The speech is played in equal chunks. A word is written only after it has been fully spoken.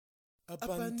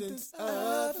Abundance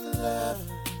of love,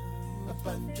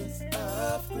 abundance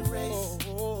of grace.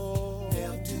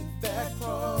 Nailed to that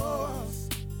cross,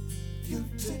 you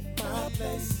took my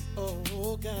place.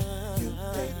 Oh God, you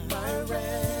paid my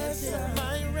ransom.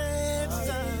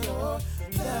 Your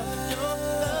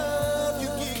love, you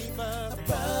gave us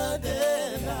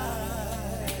abundant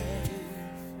life.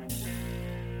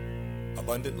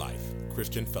 Abundant Life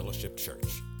Christian Fellowship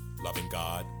Church. Loving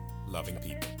God, loving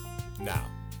people. Now,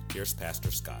 here's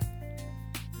Pastor Scott.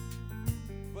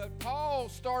 But Paul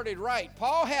started right.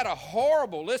 Paul had a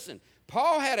horrible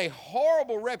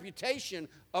reputation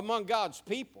among God's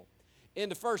people in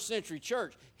the first century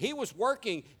church. He was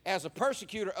working as a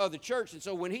persecutor of the church. And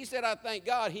so when he said, I thank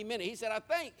God, he meant it. He said, I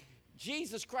thank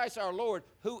Jesus Christ our Lord,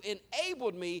 who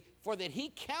enabled me, for that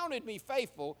he counted me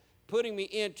faithful, putting me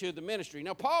into the ministry.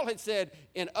 Now, Paul had said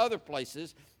in other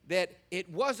places that it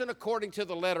wasn't according to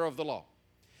the letter of the law.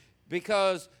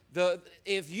 Because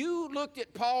if you looked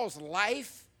at Paul's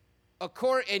life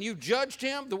and you judged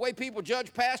him the way people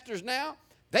judge pastors now,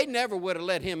 they never would have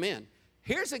let him in.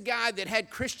 Here's a guy that had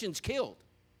Christians killed.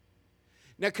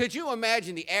 Now, could you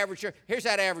imagine the average church? Here's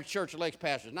that average church elects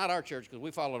pastors. Not our church, because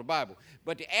we follow the Bible.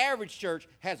 But the average church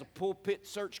has a pulpit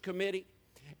search committee.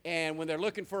 And when they're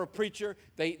looking for a preacher,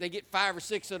 they get 5 or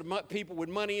 6 of the people with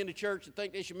money in the church and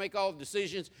think they should make all the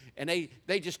decisions. And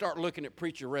they just start looking at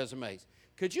preacher resumes.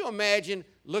 Could you imagine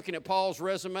looking at Paul's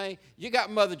resume? You got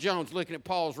Mother Jones looking at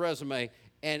Paul's resume,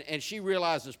 and she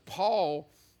realizes Paul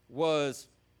was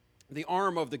the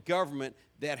arm of the government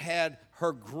that had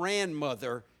her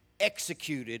grandmother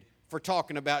executed for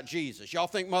talking about Jesus. Y'all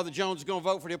think Mother Jones is going to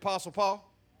vote for the Apostle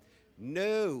Paul?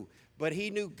 No, but he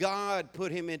knew God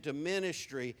put him into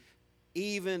ministry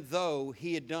even though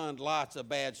he had done lots of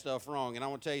bad stuff wrong. And I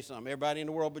want to tell you something. Everybody in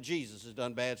the world but Jesus has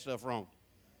done bad stuff wrong.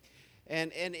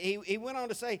 And he went on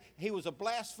to say he was a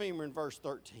blasphemer in verse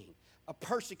 13, a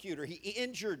persecutor. He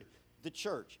injured the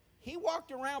church. He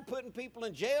walked around putting people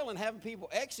in jail and having people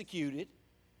executed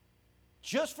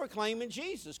just for claiming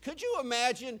Jesus. Could you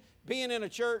imagine being in a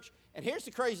church? And here's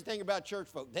the crazy thing about church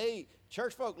folk.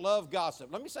 Church folk love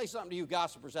gossip. Let me say something to you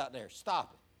gossipers out there.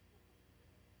 Stop it.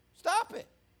 Stop it.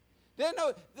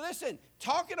 Listen,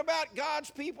 talking about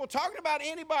God's people, talking about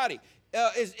anybody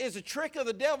is a trick of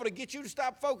the devil to get you to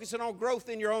stop focusing on growth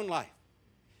in your own life.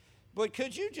 But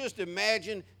could you just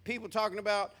imagine people talking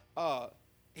about,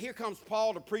 here comes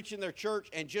Paul to preach in their church,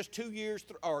 and just 2 years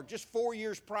or just 4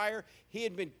 years prior, he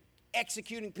had been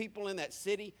executing people in that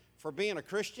city for being a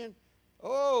Christian?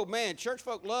 Oh, man, church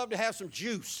folk love to have some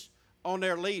juice on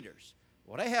their leaders.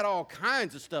 Well, they had all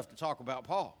kinds of stuff to talk about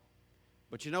Paul.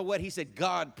 But you know what? He said,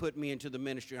 God put me into the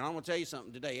ministry. And I want to tell you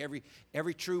something today.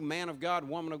 Every true man of God,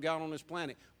 woman of God on this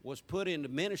planet was put into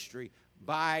ministry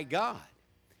by God.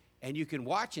 And you can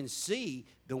watch and see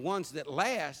the ones that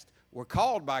last were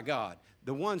called by God.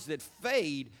 The ones that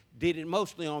fade did it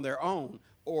mostly on their own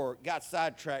or got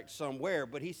sidetracked somewhere.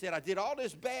 But he said, I did all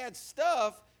this bad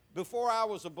stuff before I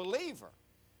was a believer.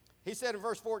 He said in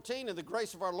verse 14, and the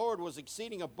grace of our Lord was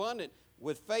exceeding abundant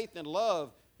with faith and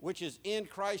love, which is in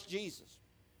Christ Jesus.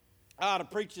 I ought to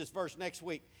preach this verse next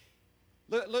week.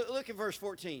 Look at verse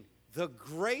 14. The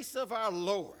grace of our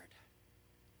Lord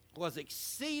was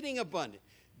exceeding abundant.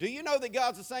 Do you know that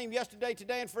God's the same yesterday,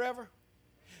 today, and forever?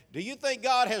 Do you think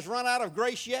God has run out of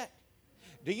grace yet?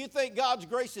 Do you think God's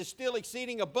grace is still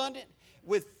exceeding abundant?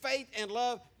 With faith and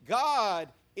love, God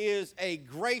is a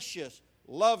gracious,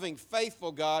 loving,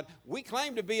 faithful God. We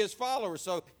claim to be his followers,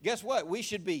 so guess what? We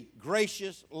should be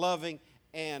gracious, loving,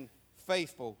 and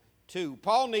faithful too.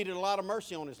 Paul needed a lot of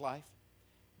mercy on his life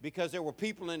because there were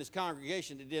people in his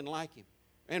congregation that didn't like him,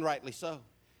 and rightly so.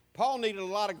 Paul needed a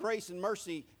lot of grace and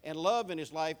mercy and love in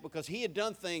his life because he had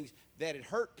done things that had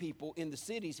hurt people in the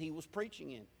cities he was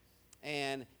preaching in.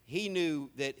 And he knew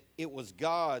that it was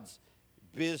God's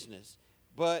business.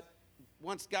 But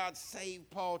once God saved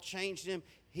Paul, changed him,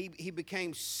 he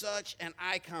became such an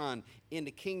icon in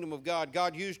the kingdom of God.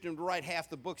 God used him to write half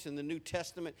the books in the New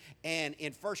Testament. And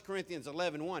in 1 Corinthians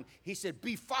 11:1, he said,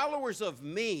 be followers of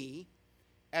me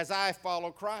as I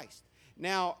follow Christ.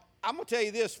 Now, I'm going to tell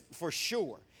you this for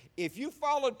sure. If you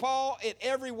followed Paul in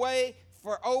every way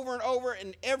for over and over,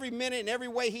 in every minute and every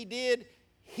way he did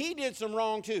some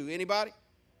wrong too. Anybody?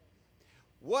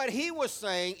 What he was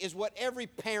saying is what every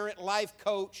parent, life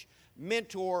coach,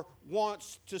 mentor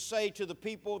wants to say to the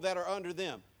people that are under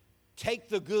them. Take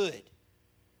the good.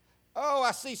 Oh,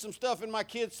 I see some stuff in my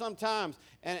kids sometimes,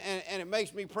 and it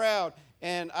makes me proud.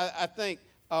 And I think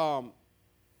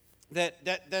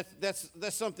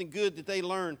that's something good that they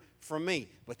learn from me.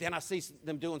 But then I see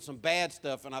them doing some bad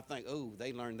stuff, and I think, oh,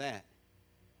 they learned that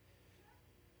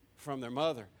from their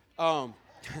mother.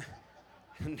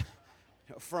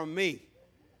 From me.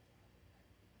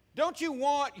 Don't you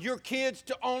want your kids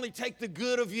to only take the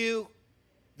good of you,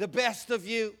 the best of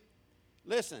you?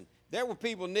 Listen, there were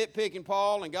people nitpicking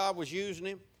Paul, and God was using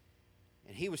him.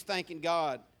 And he was thanking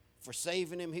God for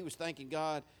saving him. He was thanking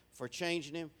God for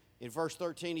changing him. In verse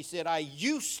 13, he said, I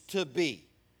used to be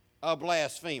a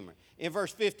blasphemer. In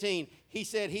verse 15, he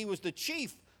said he was the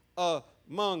chief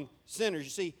among sinners. You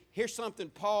see, here's something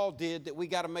Paul did that we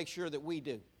got to make sure that we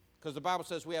do. Because the Bible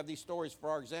says we have these stories for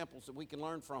our examples that we can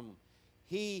learn from them.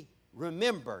 He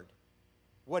remembered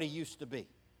what he used to be.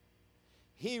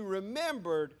 He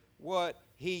remembered what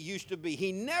he used to be.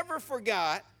 He never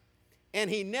forgot and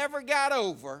he never got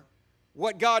over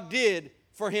what God did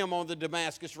for him on the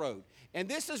Damascus Road. And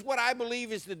this is what I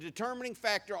believe is the determining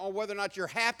factor on whether or not you're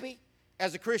happy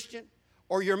as a Christian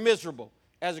or you're miserable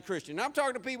as a Christian. Now, I'm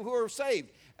talking to people who are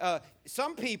saved.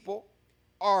 Some people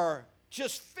are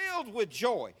just filled with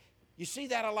joy. You see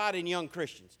that a lot in young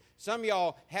Christians. Some of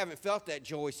y'all haven't felt that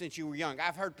joy since you were young.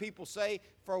 I've heard people say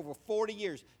for over 40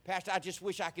 years, Pastor, I just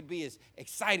wish I could be as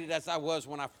excited as I was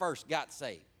when I first got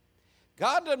saved.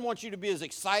 God doesn't want you to be as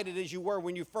excited as you were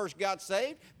when you first got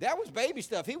saved. That was baby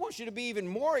stuff. He wants you to be even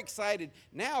more excited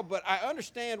now, but I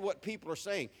understand what people are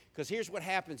saying, because here's what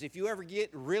happens. If you ever get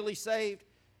really saved,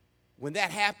 when that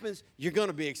happens, you're going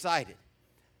to be excited.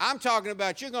 I'm talking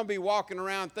about you're going to be walking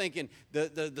around thinking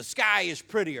the sky is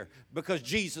prettier because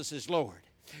Jesus is Lord.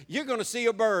 You're going to see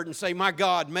a bird and say, my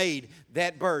God made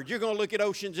that bird. You're going to look at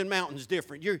oceans and mountains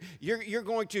different. You're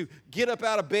going to get up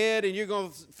out of bed and you're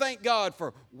going to thank God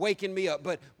for waking me up.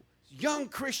 But young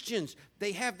Christians,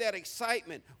 they have that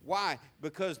excitement. Why?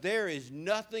 Because there is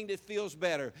nothing that feels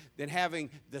better than having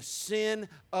the sin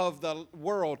of the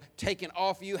world taken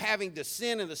off you, having the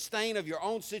sin and the stain of your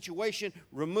own situation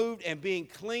removed and being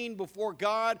clean before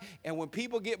God. And when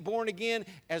people get born again,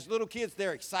 as little kids,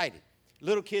 they're excited.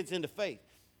 Little kids into faith.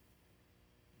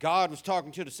 God was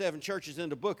talking to the 7 churches in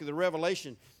the book of the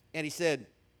Revelation, and he said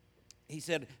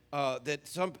that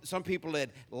some people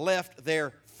had left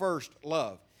their first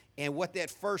love. And what that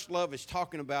first love is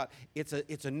talking about, it's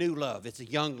a new love. It's a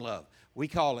young love. We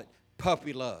call it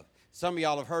puppy love. Some of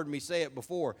y'all have heard me say it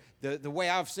before. The way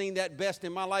I've seen that best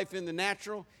in my life in the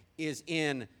natural is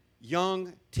in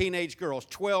young teenage girls,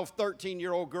 12,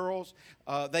 13-year-old girls.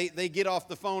 They get off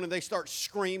the phone and they start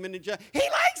screaming and he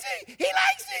likes me, he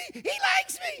likes me, he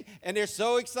likes me. And they're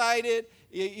so excited.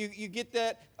 You get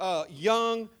that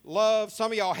young love.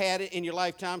 Some of y'all had it in your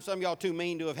lifetime. Some of y'all too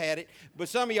mean to have had it. But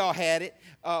some of y'all had it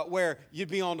where you'd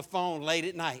be on the phone late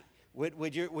at night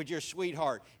with your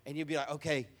sweetheart. And you'd be like,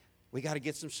 okay, we got to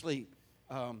get some sleep.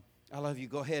 I love you.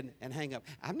 Go ahead and hang up.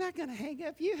 I'm not going to hang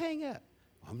up. You hang up.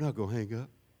 I'm not going to hang up.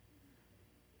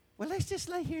 Well, let's just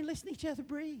lay here and listen to each other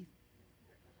breathe.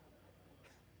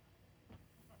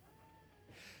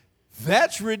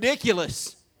 That's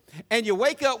ridiculous. And you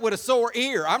wake up with a sore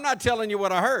ear. I'm not telling you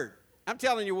what I heard. I'm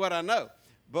telling you what I know.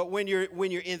 But when you're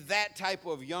in that type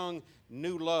of young,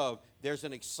 new love, there's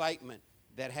an excitement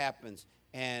that happens.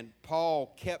 And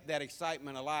Paul kept that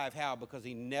excitement alive. How? Because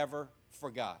he never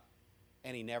forgot.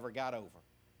 And he never got over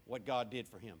what God did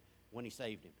for him when he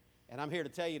saved him. And I'm here to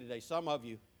tell you today, some of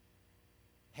you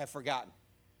have forgotten.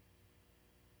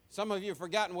 Some of you have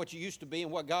forgotten what you used to be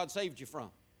and what God saved you from.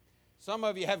 Some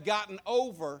of you have gotten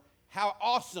over how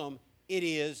awesome it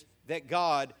is that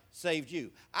God saved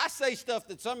you. I say stuff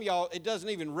that some of y'all, it doesn't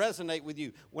even resonate with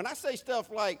you. When I say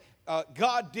stuff like,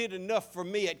 God did enough for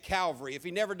me at Calvary. If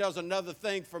he never does another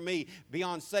thing for me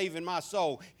beyond saving my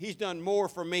soul, he's done more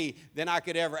for me than I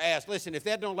could ever ask. Listen, if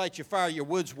that don't light your fire, your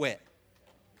wood's wet.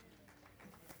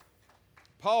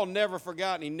 Paul never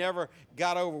forgot, and he never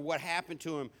got over what happened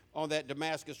to him on that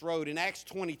Damascus road. In Acts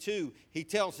 22, he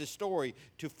tells his story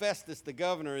to Festus the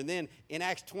governor. And then in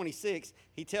Acts 26,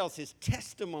 he tells his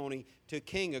testimony to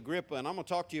King Agrippa. And I'm going to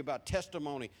talk to you about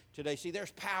testimony today. See,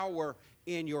 there's power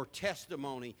in your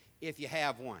testimony if you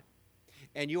have one.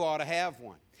 And you ought to have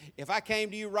one. If I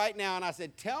came to you right now and I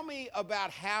said, tell me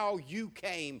about how you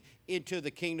came into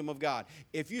the kingdom of God.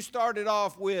 If you started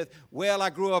off with, well, I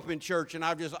grew up in church and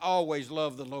I've just always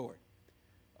loved the Lord.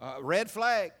 Red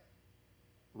flag.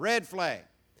 Red flag.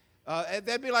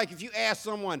 That'd be like if you asked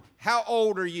someone, how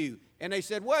old are you? And they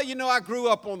said, well, I grew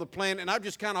up on the planet and I've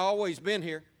just kind of always been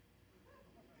here.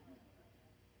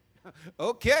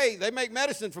 Okay, they make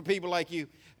medicine for people like you.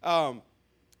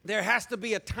 There has to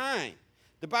be a time.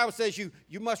 The Bible says you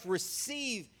must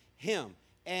receive him.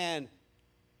 And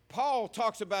Paul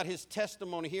talks about his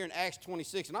testimony here in Acts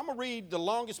 26. And I'm going to read the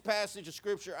longest passage of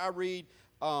Scripture I read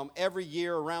every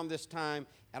year around this time.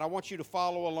 And I want you to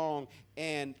follow along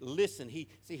and listen.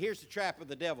 Here's the trap of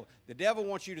the devil. The devil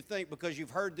wants you to think, because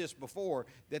you've heard this before,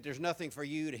 that there's nothing for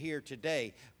you to hear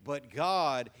today. But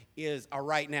God is a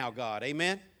right now God.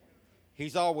 Amen?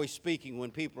 He's always speaking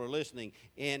when people are listening.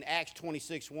 In Acts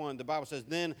 26:1, the Bible says,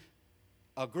 Then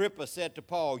Agrippa said to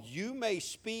Paul, You may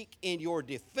speak in your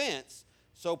defense.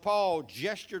 So Paul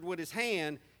gestured with his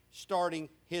hand, starting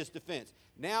his defense.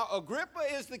 Now, Agrippa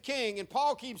is the king, and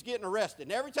Paul keeps getting arrested.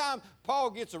 And every time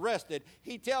Paul gets arrested,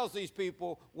 he tells these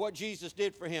people what Jesus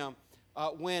did for him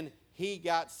when he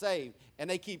got saved. And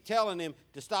they keep telling him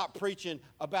to stop preaching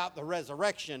about the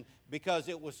resurrection because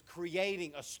it was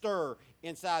creating a stir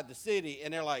inside the city.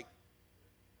 And they're like,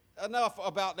 enough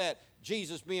about that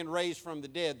Jesus being raised from the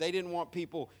dead. They didn't want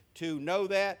people to know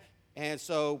that. And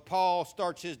so Paul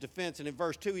starts his defense. And in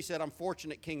verse 2, he said, I'm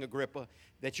fortunate, King Agrippa,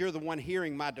 that you're the one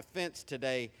hearing my defense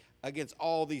today against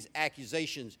all these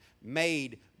accusations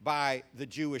made by the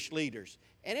Jewish leaders.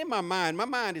 And in my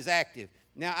mind is active.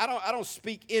 Now, I don't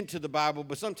speak into the Bible,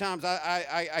 but sometimes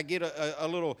I get a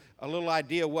little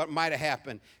idea what might have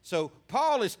happened. So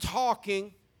Paul is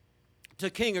talking to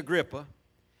King Agrippa.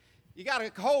 You got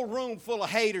a whole room full of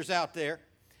haters out there,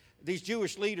 these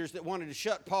Jewish leaders that wanted to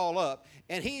shut Paul up.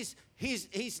 And he's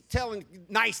telling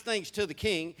nice things to the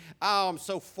king. I'm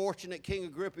so fortunate, King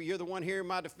Agrippa, you're the one hearing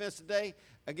my defense today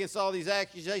against all these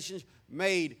accusations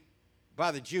made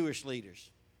by the Jewish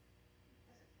leaders.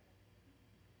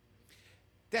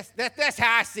 That's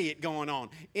how I see it going on.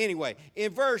 Anyway,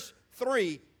 in verse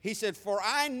 3, he said, For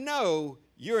I know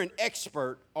you're an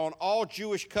expert on all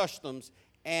Jewish customs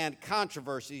and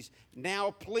controversies.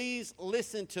 Now please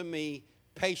listen to me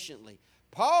patiently.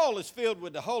 Paul is filled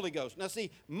with the Holy Ghost. Now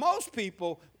see, most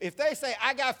people, if they say,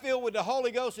 I got filled with the Holy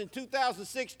Ghost in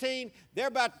 2016, they're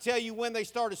about to tell you when they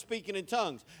started speaking in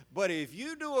tongues. But if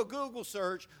you do a Google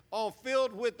search on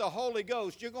filled with the Holy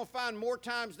Ghost, you're going to find more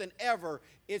times than ever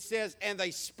it says, and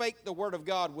they spake the word of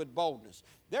God with boldness.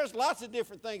 There's lots of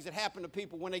different things that happen to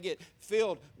people when they get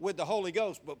filled with the Holy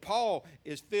Ghost. But Paul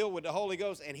is filled with the Holy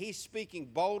Ghost, and he's speaking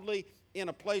boldly in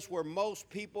a place where most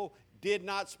people did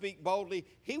not speak boldly.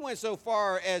 He went so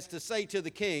far as to say to the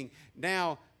king,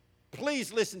 now,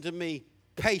 please listen to me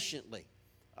patiently.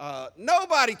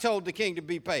 Nobody told the king to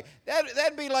be patient.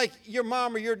 That'd be like your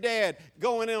mom or your dad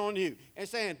going in on you and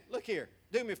saying, look here,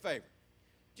 do me a favor.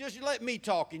 Just let me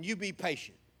talk and you be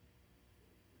patient.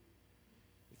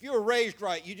 If you were raised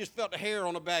right, you just felt the hair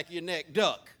on the back of your neck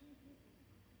duck,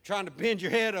 trying to bend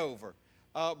your head over.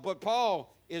 But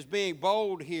Paul is being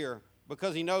bold here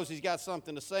because he knows he's got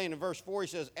something to say. And in verse 4, he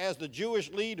says, as the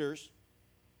Jewish leaders,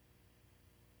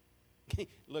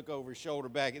 look over his shoulder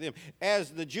back at them,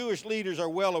 as the Jewish leaders are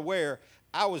well aware,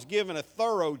 I was given a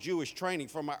thorough Jewish training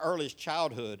from my earliest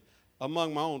childhood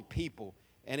among my own people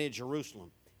and in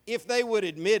Jerusalem. If they would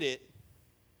admit it,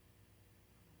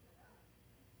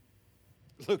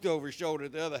 looked over his shoulder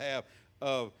at the other half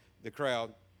of the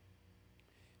crowd.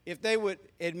 If they would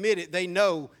admit it, they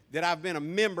know that I've been a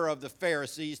member of the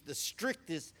Pharisees, the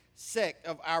strictest sect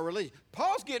of our religion.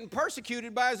 Paul's getting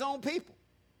persecuted by his own people.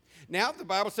 Now, the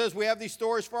Bible says we have these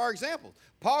stories for our examples.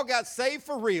 Paul got saved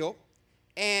for real,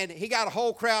 and he got a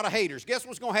whole crowd of haters. Guess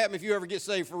what's going to happen if you ever get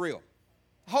saved for real?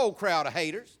 A whole crowd of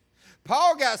haters.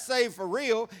 Paul got saved for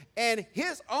real, and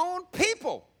his own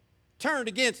people turned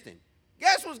against him.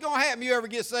 Guess what's going to happen if you ever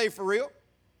get saved for real?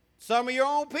 Some of your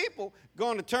own people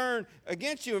going to turn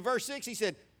against you. In verse 6, he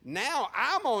said, now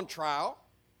I'm on trial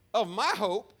of my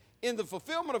hope in the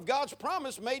fulfillment of God's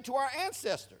promise made to our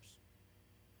ancestors.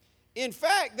 In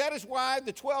fact, that is why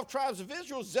the 12 tribes of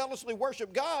Israel zealously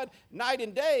worship God night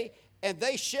and day, and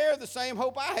they share the same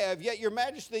hope I have. Yet, your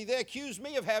majesty, they accuse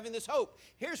me of having this hope.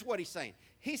 Here's what he's saying.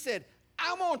 He said,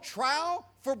 I'm on trial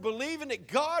for believing that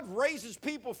God raises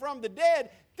people from the dead.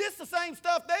 This is the same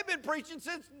stuff they've been preaching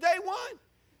since day one.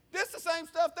 This is the same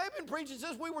stuff they've been preaching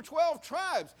since we were 12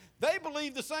 tribes. They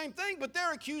believe the same thing, but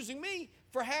they're accusing me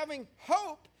for having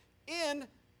hope in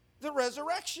the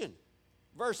resurrection.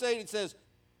 Verse 8, it says,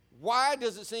 why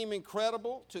does it seem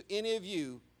incredible to any of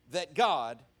you that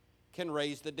God can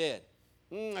raise the dead?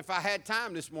 If I had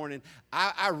time this morning,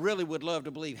 I really would love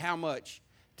to believe how much,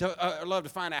 love to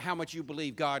find out how much you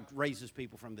believe God raises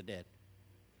people from the dead.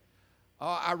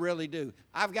 Oh, I really do.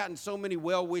 I've gotten so many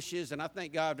well wishes, and I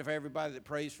thank God for everybody that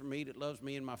prays for me, that loves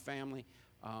me and my family.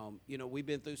 We've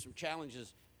been through some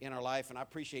challenges in our life, and I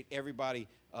appreciate everybody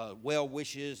well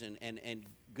wishes and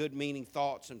good meaning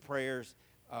thoughts and prayers.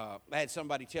 I had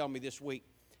somebody tell me this week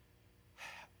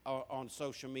on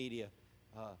social media,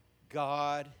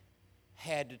 God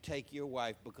had to take your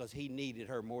wife because he needed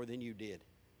her more than you did.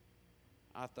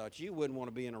 I thought you wouldn't want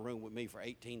to be in a room with me for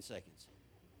 18 seconds.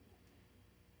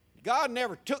 God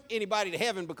never took anybody to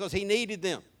heaven because he needed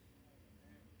them.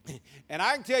 And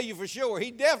I can tell you for sure, he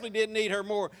definitely didn't need her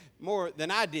more than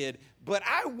I did. But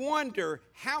I wonder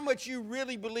how much you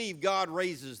really believe God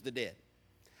raises the dead.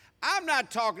 I'm not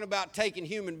talking about taking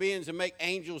human beings and make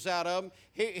angels out of them.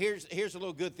 Here's a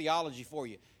little good theology for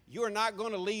you. You are not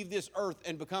going to leave this earth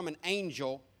and become an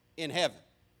angel in heaven.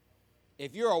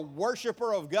 If you're a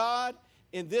worshiper of God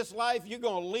in this life, you're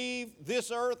going to leave this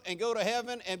earth and go to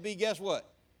heaven and be, guess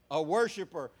what? A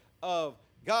worshiper of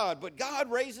God. But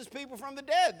God raises people from the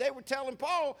dead. They were telling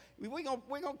Paul, we're going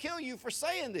to kill you for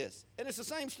saying this. And it's the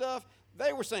same stuff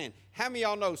they were saying. How many of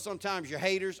y'all know sometimes your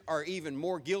haters are even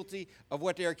more guilty of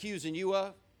what they're accusing you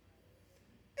of?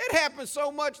 It happens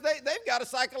so much, they've got a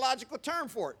psychological term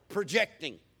for it,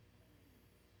 projecting.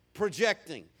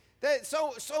 Projecting.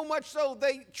 So much so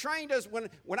they trained us when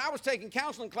I was taking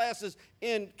counseling classes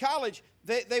in college,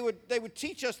 they would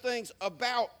teach us things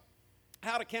about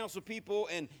how to counsel people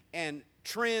and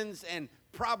trends and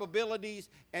probabilities.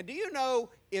 And do you know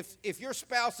if your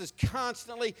spouse is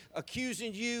constantly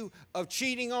accusing you of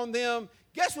cheating on them,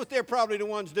 guess what they're probably the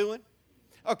ones doing?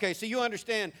 Okay, so you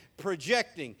understand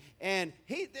projecting. And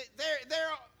they're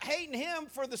hating him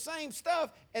for the same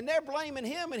stuff, and they're blaming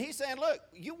him, and he's saying, look,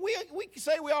 we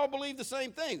say we all believe the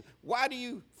same thing. Why do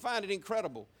you find it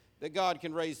incredible that God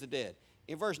can raise the dead?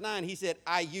 In verse 9, he said,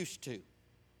 I used to.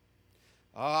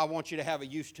 Oh, I want you to have a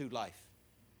used to life.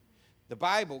 The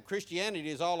Bible, Christianity,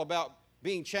 is all about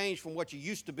being changed from what you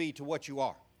used to be to what you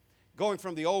are. Going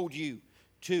from the old you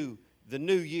to the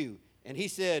new you. And he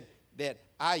said that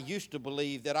I used to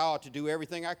believe that I ought to do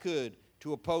everything I could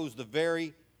to oppose the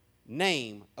very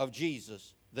name of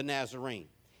Jesus, the Nazarene.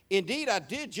 Indeed, I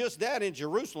did just that in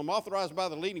Jerusalem. Authorized by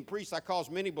the leading priests, I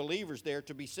caused many believers there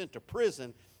to be sent to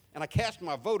prison, and I cast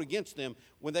my vote against them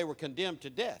when they were condemned to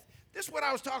death. This is what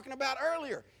I was talking about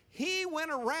earlier. He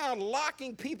went around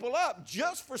locking people up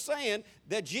just for saying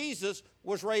that Jesus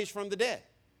was raised from the dead.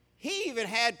 He even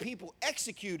had people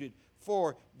executed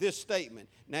for this statement.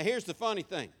 Now, here's the funny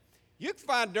thing. You can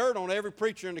find dirt on every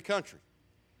preacher in the country.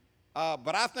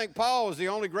 But I think Paul is the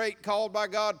only great called by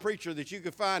God preacher that you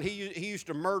could find. He used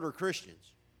to murder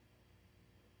Christians.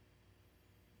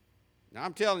 Now,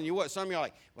 I'm telling you what, some of you are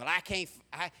like, well, I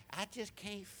just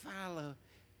can't follow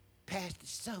Pastor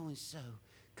so-and-so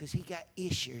because he got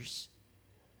issues.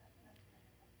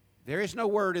 There is no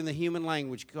word in the human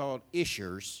language called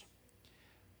issues,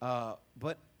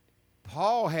 but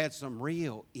Paul had some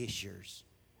real issues.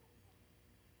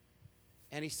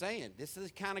 And he's saying, this is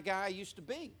the kind of guy I used to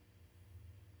be.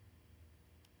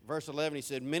 Verse 11, he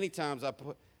said, many times I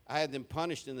had them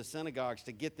punished in the synagogues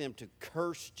to get them to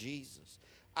curse Jesus.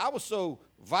 I was so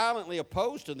violently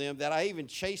opposed to them that I even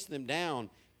chased them down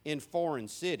in foreign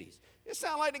cities. This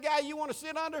sound like the guy you want to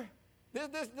sit under?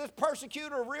 This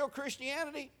persecutor of real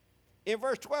Christianity? In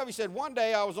verse 12, he said, one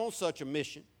day I was on such a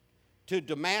mission to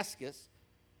Damascus,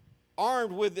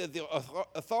 armed with the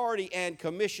authority and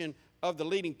commission of the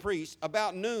leading priests.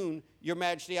 About noon, Your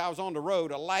Majesty, I was on the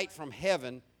road. A light from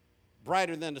heaven,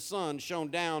 brighter than the sun, shone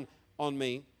down on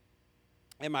me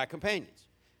and my companions.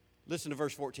 Listen to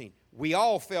verse 14. We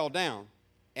all fell down,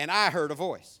 and I heard a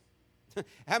voice.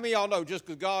 How many of y'all know just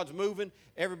because God's moving,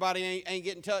 everybody ain't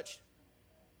getting touched?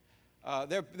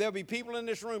 There'll be people in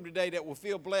this room today that will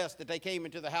feel blessed that they came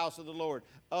into the house of the Lord.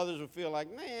 Others will feel like,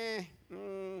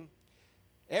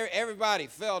 Everybody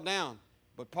fell down.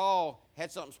 But Paul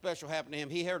had something special happen to him.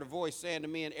 He heard a voice saying to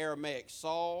me in Aramaic,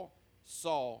 Saul,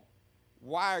 Saul,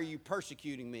 why are you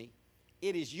persecuting me?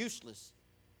 It is useless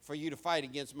for you to fight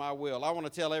against my will. I want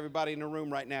to tell everybody in the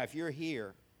room right now, if you're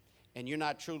here and you're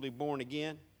not truly born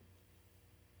again,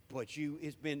 but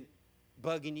it's been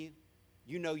bugging you,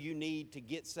 you know you need to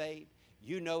get saved,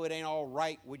 you know it ain't all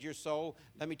right with your soul,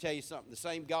 let me tell you something. The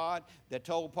same God that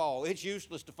told Paul, it's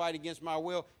useless to fight against my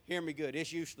will, hear me good,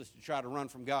 it's useless to try to run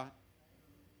from God.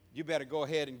 You better go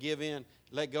ahead and give in,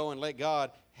 let go, and let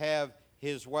God have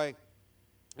his way.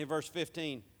 In verse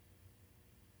 15,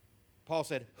 Paul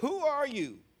said, who are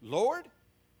you, Lord?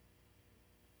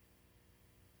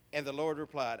 And the Lord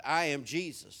replied, I am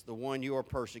Jesus, the one you are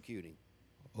persecuting.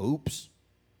 Oops.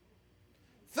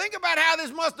 Think about how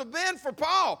this must have been for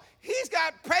Paul. He's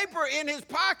got paper in his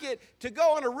pocket to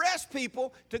go and arrest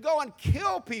people, to go and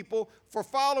kill people for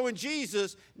following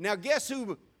Jesus. Now, guess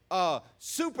who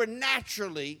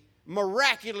supernaturally,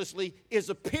 miraculously is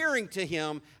appearing to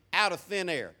him out of thin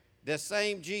air? The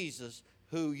same Jesus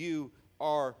who you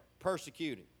are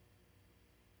persecuting.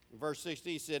 Verse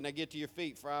 16 said, now get to your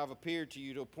feet, for I have appeared to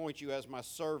you to appoint you as my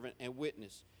servant and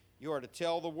witness. You are to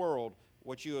tell the world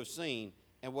what you have seen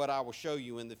and what I will show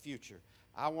you in the future.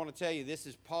 I want to tell you, this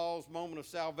is Paul's moment of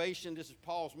salvation. This is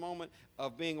Paul's moment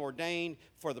of being ordained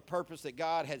for the purpose that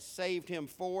God had saved him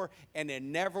for, and there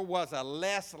never was a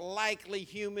less likely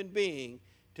human being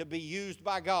to be used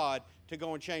by God to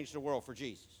go and change the world for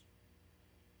Jesus.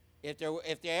 If there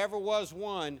ever was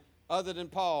one other than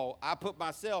Paul, I put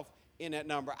myself in that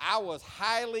number. I was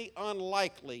highly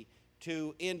unlikely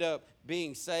to end up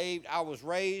being saved. I was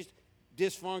raised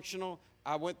dysfunctional.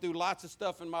 I went through lots of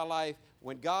stuff in my life.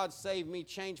 When God saved me,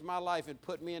 changed my life, and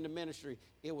put me into ministry,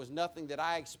 it was nothing that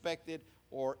I expected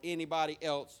or anybody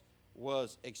else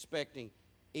was expecting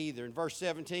either. In verse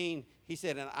 17, he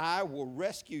said, and I will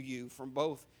rescue you from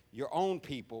both your own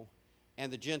people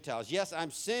and the Gentiles. Yes,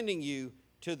 I'm sending you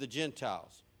to the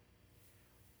Gentiles.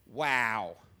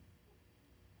 Wow.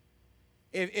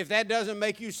 If that doesn't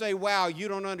make you say, wow, you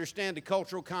don't understand the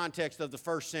cultural context of the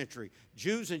first century.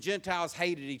 Jews and Gentiles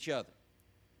hated each other.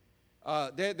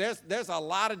 There's a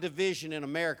lot of division in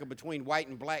America between white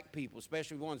and black people,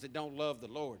 especially ones that don't love the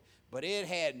Lord. But it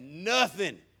had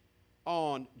nothing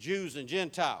on Jews and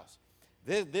Gentiles.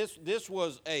 This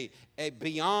was a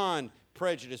beyond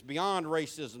prejudice, beyond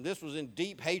racism. This was in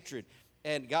deep hatred.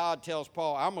 And God tells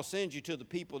Paul, I'm going to send you to the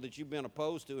people that you've been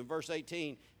opposed to. In verse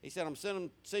 18, he said, I'm going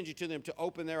to send you to them to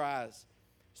open their eyes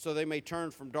so they may turn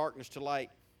from darkness to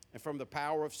light and from the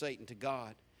power of Satan to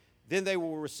God. Then they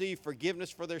will receive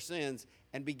forgiveness for their sins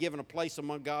and be given a place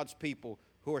among God's people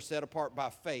who are set apart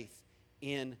by faith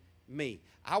in me.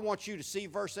 I want you to see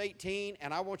verse 18,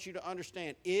 and I want you to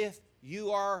understand, if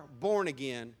you are born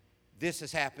again, this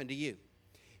has happened to you.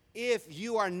 If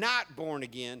you are not born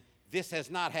again, this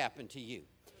has not happened to you.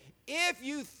 If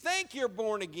you think you're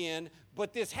born again,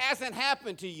 but this hasn't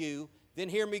happened to you, then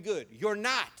hear me good. You're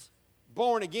not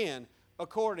born again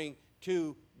according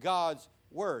to God's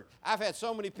word. I've had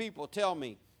so many people tell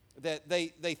me that they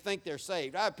think they're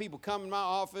saved. I have people come in my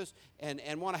office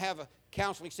and want to have a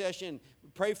counseling session,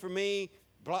 pray for me.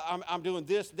 I'm doing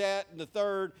this, that, and the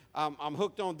third. I'm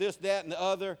hooked on this, that, and the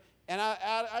other. And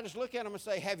I just look at them and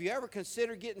say, have you ever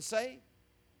considered getting saved?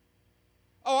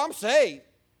 Oh, I'm saved.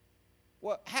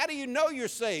 Well, how do you know you're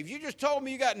saved? You just told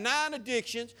me you got 9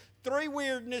 addictions, 3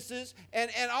 weirdnesses, and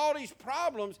all these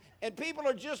problems, and people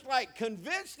are just like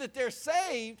convinced that they're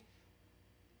saved.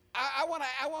 I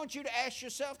want you to ask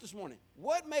yourself this morning,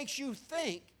 what makes you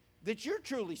think that you're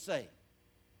truly saved?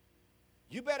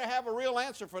 You better have a real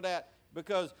answer for that,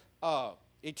 because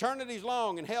eternity's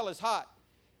long and hell is hot.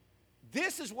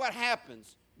 This is what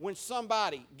happens when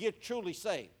somebody gets truly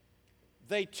saved.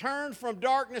 They turn from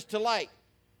darkness to light.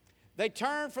 They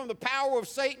turn from the power of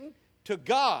Satan to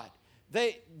God.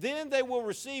 Then they will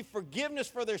receive forgiveness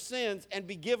for their sins and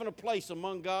be given a place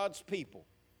among God's people,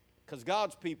 because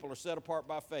God's people are set apart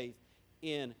by faith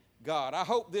in God. I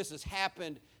hope this has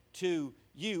happened to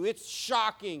you. It's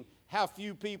shocking how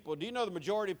few people. Do you know the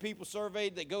majority of people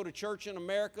surveyed that go to church in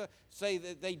America say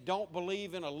that they don't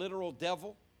believe in a literal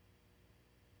devil?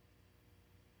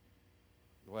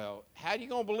 Well, how are you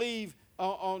going to believe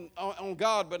on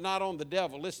God but not on the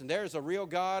devil? Listen, there's a real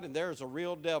God and there's a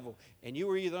real devil, and you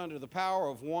are either under the power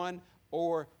of one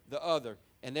or the other.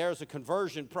 And there's a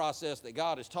conversion process that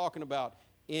God is talking about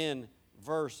in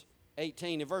verse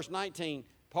 18. In verse 19,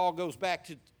 Paul goes back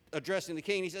to addressing the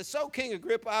king. He says, so King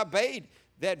Agrippa, I obeyed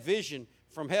that vision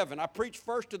from heaven. I preached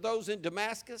first to those in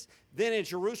Damascus, then in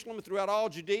Jerusalem and throughout all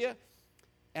Judea,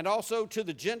 and also to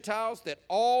the Gentiles, that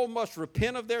all must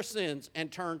repent of their sins and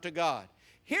turn to God.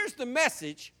 Here's the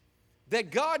message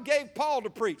that God gave Paul to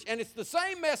preach. And it's the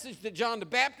same message that John the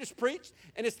Baptist preached,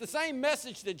 and it's the same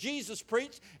message that Jesus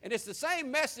preached, and it's the same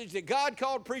message that God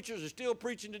called preachers are still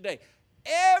preaching today.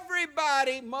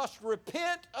 Everybody must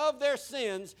repent of their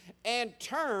sins and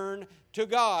turn to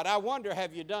God. I wonder,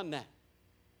 have you done that?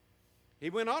 He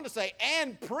went on to say,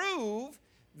 and prove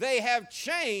they have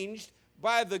changed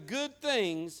by the good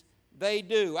things they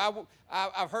do.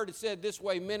 I've heard it said this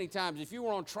way many times. If you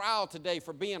were on trial today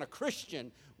for being a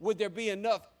Christian, would there be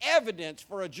enough evidence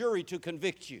for a jury to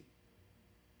convict you?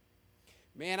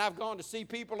 Man, I've gone to see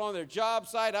people on their job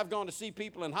site. I've gone to see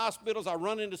people in hospitals. I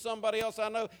run into somebody else I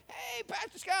know. Hey,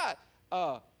 Pastor Scott,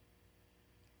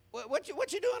 what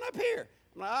you doing up here?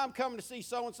 I'm coming to see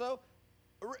so-and-so.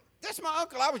 That's my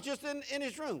uncle. I was just in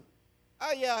his room.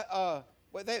 Oh, yeah.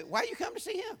 Why you come to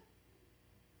see him?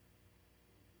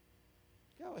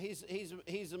 Oh,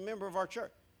 he's a member of our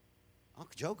church.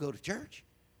 Uncle Joe go to church?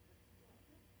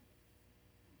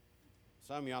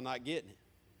 Some of y'all not getting it.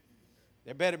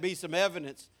 There better be some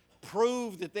evidence.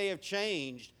 Prove that they have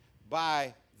changed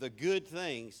by the good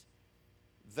things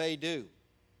they do.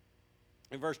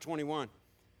 In verse 21,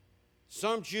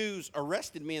 Some Jews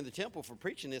arrested me in the temple for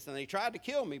preaching this, and they tried to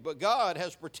kill me, but God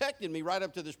has protected me right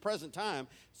up to this present time,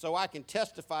 so I can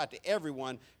testify to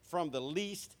everyone from the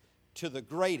least to the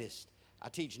greatest. I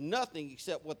teach nothing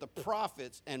except what the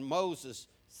prophets and Moses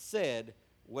said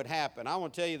would happen. I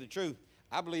want to tell you the truth.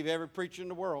 I believe every preacher in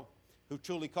the world who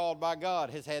truly called by God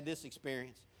has had this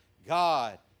experience.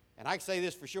 God, and I can say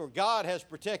this for sure, God has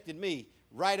protected me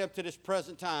right up to this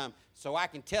present time, so I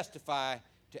can testify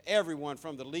to everyone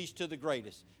from the least to the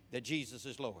greatest that Jesus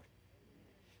is Lord.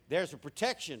 There's a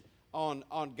protection on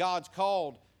God's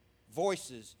called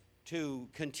voices to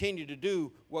continue to do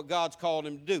what God's called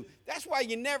them to do. That's why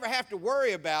you never have to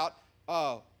worry about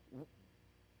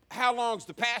how long's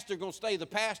the pastor going to stay the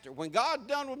pastor. When God's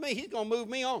done with me, he's going to move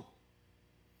me on.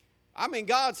 I'm in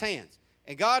God's hands,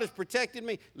 and God has protected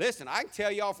me. Listen, I could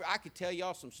tell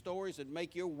y'all some stories that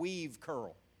make your weave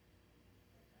curl.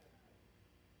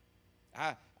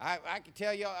 I can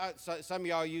tell y'all, some of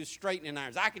y'all use straightening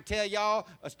irons. I can tell y'all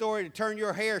a story to turn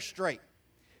your hair straight.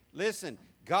 Listen,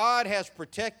 God has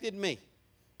protected me,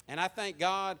 and I thank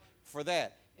God for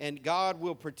that. And God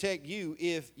will protect you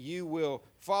if you will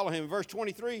follow him. Verse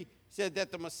 23 said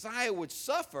that the Messiah would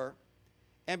suffer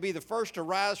and be the first to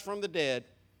rise from the dead,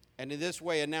 and in this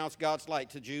way announce God's light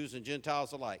to Jews and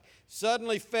Gentiles alike.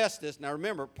 Suddenly Festus, now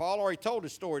remember, Paul already told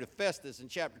his story to Festus in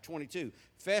chapter 22.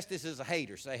 Festus is a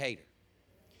hater. Say hater.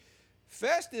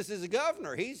 Festus is a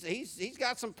governor. He's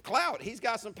got some clout. He's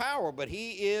got some power, but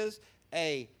he is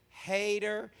a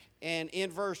hater. And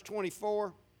in verse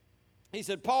 24, he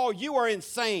said, Paul, you are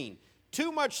insane.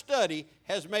 Too much study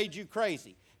has made you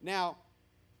crazy. Now,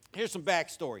 here's some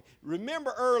backstory.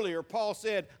 Remember earlier, Paul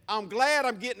said, I'm glad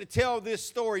I'm getting to tell this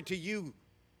story to you,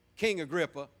 King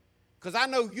Agrippa, because I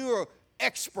know you're an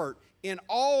expert in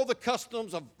all the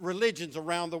customs of religions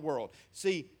around the world.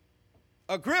 See,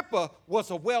 Agrippa was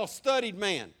a well-studied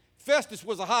man. Festus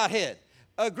was a hothead.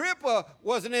 Agrippa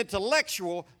was an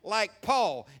intellectual like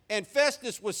Paul, and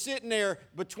Festus was sitting there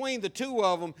between the two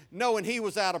of them knowing he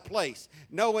was out of place,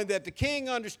 knowing that the king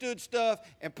understood stuff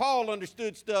and Paul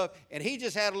understood stuff, and he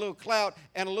just had a little clout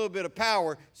and a little bit of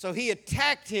power, so he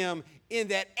attacked him in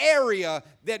that area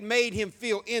that made him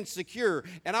feel insecure.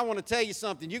 And I want to tell you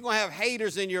something. You're going to have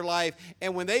haters in your life,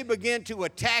 and when they begin to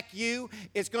attack you,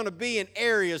 it's going to be in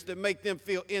areas that make them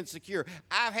feel insecure.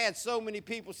 I've had so many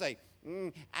people say,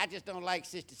 I just don't like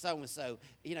Sister So-and-so.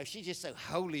 You know, she's just so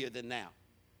holier than thou.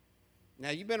 Now,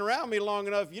 you've been around me long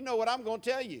enough, you know what I'm going to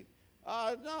tell you.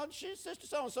 No, Sister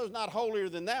So-and-so is not holier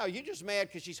than thou. You're just mad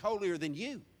because she's holier than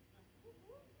you.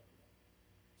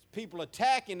 People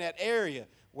attacking that area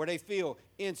where they feel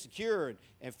insecure.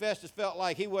 And Festus felt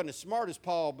like he wasn't as smart as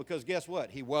Paul because guess what?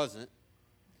 He wasn't.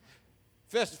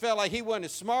 Festus felt like he wasn't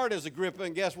as smart as Agrippa,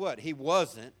 and guess what? He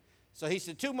wasn't. So he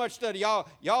said, too much study.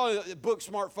 Y'all book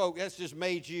smart folk, that's just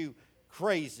made you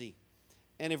crazy.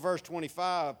 And in verse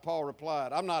 25, Paul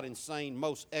replied, I'm not insane,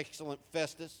 most excellent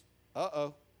Festus.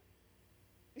 Uh-oh.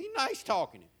 He's nice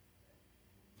talking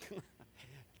to him.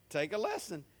 Take a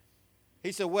lesson.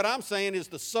 He said, what I'm saying is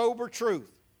the sober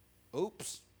truth.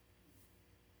 Oops.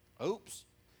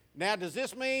 Now, does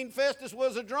this mean Festus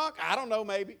was a drunk? I don't know,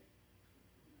 maybe.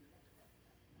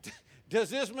 Does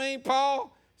this mean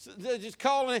Paul just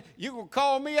calling, you can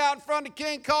call me out in front of the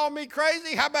king, call me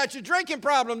crazy? How about your drinking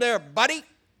problem there, buddy?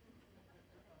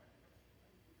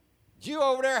 You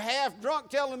over there half drunk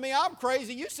telling me I'm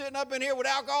crazy. You sitting up in here with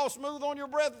alcohol smooth on your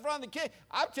breath in front of the king.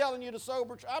 I'm telling you the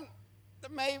sober truth.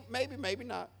 Maybe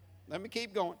not. Let me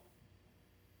keep going.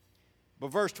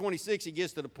 But verse 26, he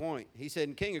gets to the point. He said,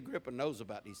 and King Agrippa knows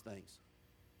about these things.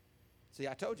 See,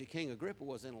 I told you King Agrippa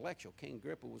was intellectual. King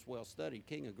Agrippa was well-studied.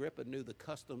 King Agrippa knew the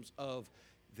customs of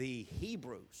the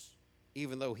Hebrews,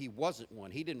 even though he wasn't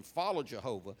one. He didn't follow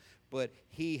Jehovah, but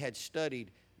he had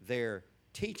studied their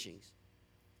teachings.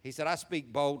 He said, I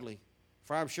speak boldly,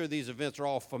 for I'm sure these events are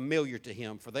all familiar to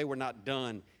him, for they were not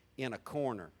done in a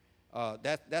corner.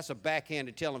 That's a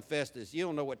backhanded telling Festus, you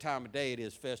don't know what time of day it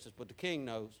is, Festus, but the king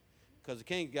knows, because the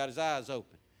king's got his eyes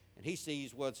open, and he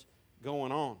sees what's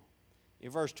going on. In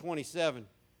verse 27,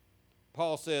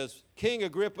 Paul says, King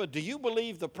Agrippa, do you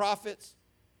believe the prophets?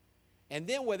 And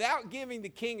then without giving the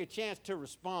king a chance to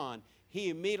respond, he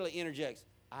immediately interjects,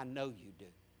 I know you do.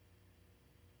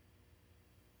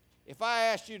 If I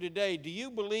asked you today, do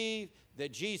you believe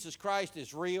that Jesus Christ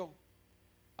is real?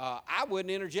 I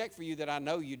wouldn't interject for you that I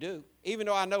know you do, even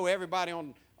though I know everybody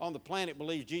on the planet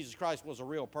believes Jesus Christ was a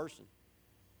real person.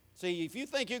 See, if you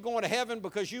think you're going to heaven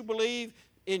because you believe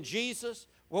in Jesus,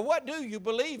 well, what do you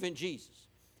believe in Jesus?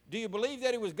 Do you believe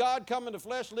that he was God come in the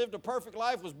flesh, lived a perfect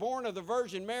life, was born of the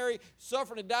Virgin Mary,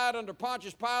 suffered and died under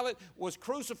Pontius Pilate, was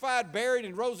crucified, buried,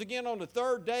 and rose again on the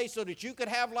third day so that you could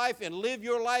have life and live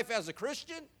your life as a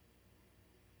Christian?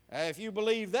 If you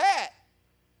believe that,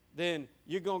 then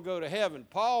you're going to go to heaven.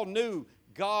 Paul knew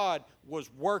God was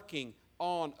working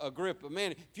on Agrippa.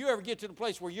 Man, if you ever get to the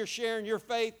place where you're sharing your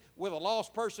faith with a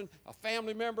lost person, a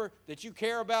family member that you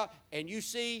care about, and you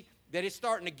see that it's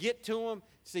starting to get to them,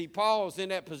 see, Paul's in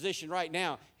that position right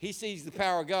now. He sees the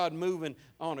power of God moving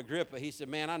on Agrippa. He said,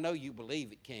 man, I know you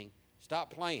believe it, King.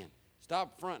 Stop playing.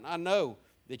 Stop fronting. I know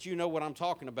that you know what I'm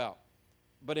talking about.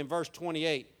 But in verse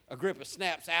 28, Agrippa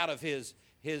snaps out of his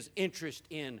interest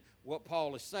in what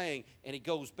Paul is saying, and he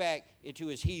goes back into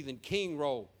his heathen king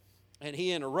role. And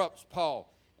he interrupts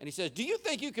Paul. And he says, do you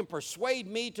think you can persuade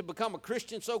me to become a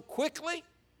Christian so quickly?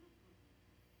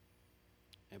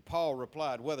 And Paul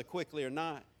replied, whether quickly or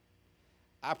not,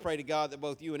 I pray to God that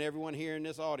both you and everyone here in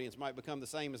this audience might become the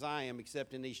same as I am,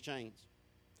 except in these chains.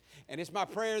 And it's my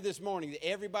prayer this morning that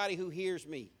everybody who hears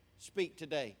me speak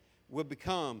today will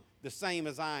become the same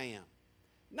as I am.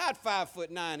 Not 5'9"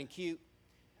 and cute.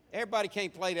 Everybody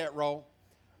can't play that role.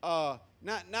 Not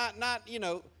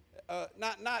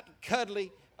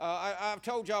cuddly. I've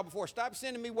told y'all before, stop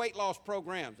sending me weight loss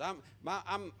programs.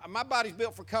 My body's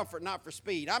built for comfort, not for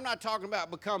speed. I'm not talking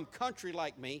about become country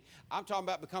like me. I'm talking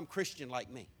about become Christian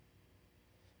like me.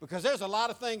 Because there's a lot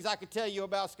of things I could tell you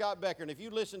about Scott Becker, and if you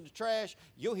listen to trash,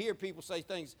 you'll hear people say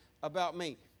things about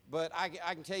me. But I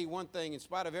can tell you one thing, in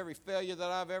spite of every failure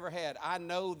that I've ever had, I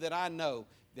know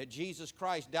that Jesus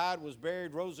Christ died, was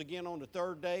buried, rose again on the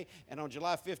third day, and on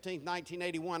July 15th,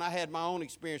 1981, I had my own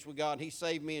experience with God, and he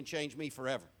saved me and changed me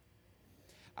forever.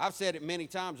 I've said it many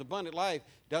times, Abundant Life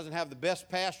doesn't have the best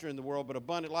pastor in the world, but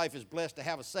Abundant Life is blessed to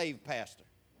have a saved pastor.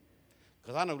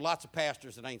 Because I know lots of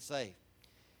pastors that ain't saved.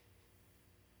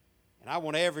 And I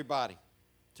want everybody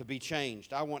to be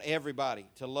changed. I want everybody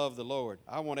to love the Lord.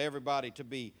 I want everybody to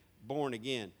be born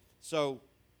again. So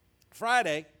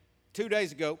Friday, 2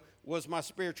 days ago, was my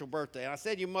spiritual birthday. And I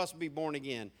said you must be born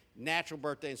again, natural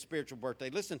birthday and spiritual birthday.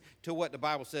 Listen to what the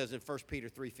Bible says in 1 Peter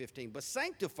 3:15. But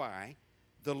sanctify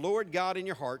the Lord God in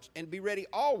your hearts, and be ready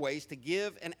always to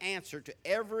give an answer to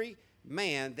every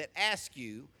man that asks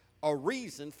you a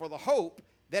reason for the hope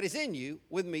that is in you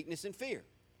with meekness and fear.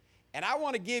 And I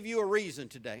want to give you a reason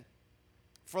today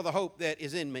for the hope that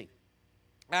is in me.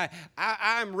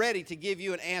 I'm ready to give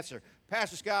you an answer.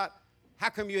 Pastor Scott, how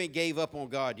come you ain't gave up on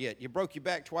God yet? You broke your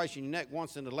back twice and your neck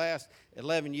once in the last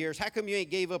 11 years. How come you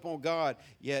ain't gave up on God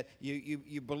yet?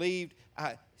 You believed.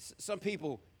 I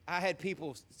had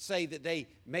people say that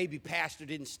maybe pastor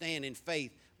didn't stand in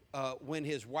faith when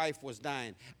his wife was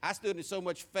dying. I stood in so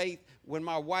much faith when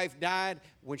my wife died.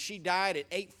 When she died at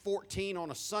 8:14 on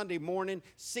a Sunday morning,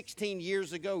 16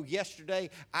 years ago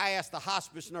yesterday, I asked the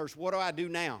hospice nurse, what do I do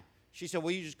now? She said,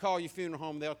 well, you just call your funeral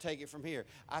home. They'll take it from here.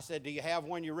 I said, do you have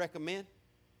one you recommend?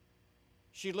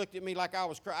 She looked at me like I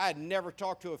was crazy. I had never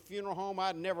talked to a funeral home. I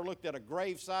had never looked at a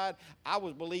graveside. I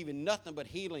was believing nothing but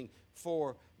healing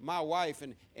for my wife.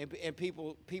 And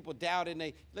people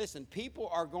doubted. Listen, people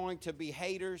are going to be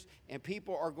haters, and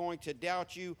people are going to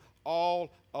doubt you all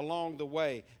along the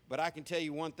way. But I can tell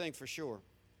you one thing for sure.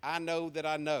 I know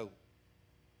that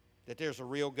there's a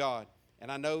real God.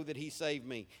 And I know that he saved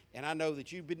me. And I know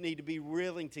that you need to be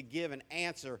willing to give an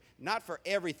answer, not for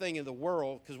everything in the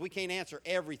world, because we can't answer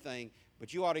everything,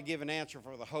 but you ought to give an answer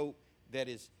for the hope that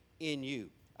is in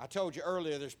you. I told you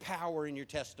earlier, there's power in your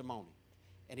testimony.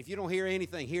 And if you don't hear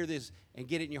anything, hear this and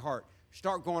get it in your heart.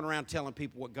 Start going around telling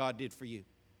people what God did for you.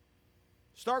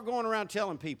 Start going around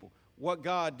telling people what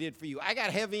God did for you. I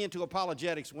got heavy into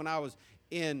apologetics when I was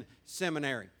in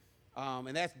seminary.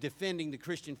 And that's defending the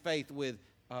Christian faith with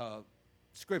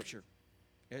Scripture.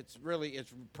 It's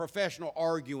professional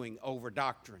arguing over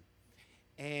doctrine.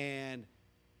 And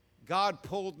God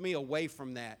pulled me away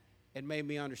from that and made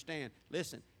me understand,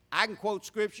 listen, I can quote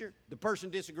Scripture. The person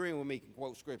disagreeing with me can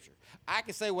quote Scripture. I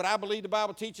can say what I believe the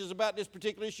Bible teaches about this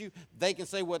particular issue. They can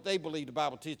say what they believe the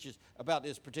Bible teaches about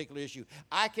this particular issue.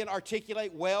 I can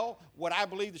articulate well what I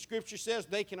believe the Scripture says.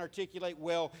 They can articulate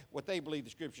well what they believe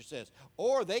the Scripture says.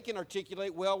 Or they can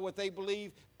articulate well what they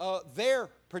believe their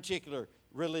particular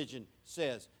religion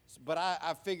says. But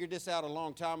I figured this out a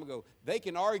long time ago. They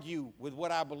can argue with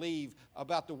what I believe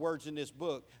about the words in this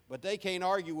book, but they can't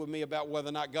argue with me about whether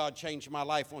or not God changed my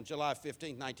life on July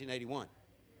 15, 1981.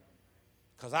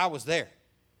 Because I was there.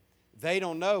 They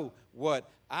don't know what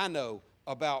I know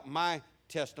about my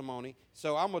testimony.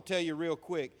 So I'm going to tell you real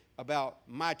quick about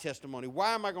my testimony.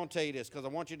 Why am I going to tell you this? Because I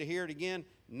want you to hear it again?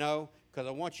 No, because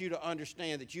I want you to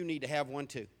understand that you need to have one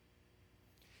too.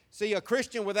 See, a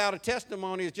Christian without a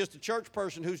testimony is just a church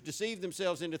person who's deceived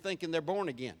themselves into thinking they're born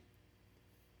again.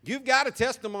 You've got a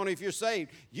testimony if you're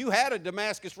saved. You had a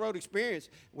Damascus Road experience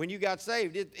when you got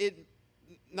saved. It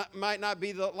might not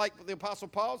be like the Apostle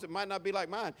Paul's. It might not be like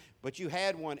mine. But you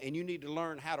had one, and you need to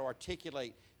learn how to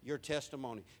articulate your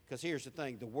testimony. Because here's the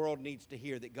thing. The world needs to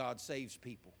hear that God saves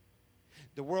people.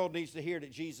 The world needs to hear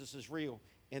that Jesus is real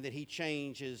and that he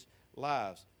changes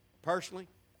lives. Personally,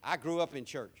 I grew up in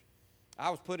church. I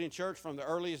was put in church from the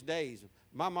earliest days.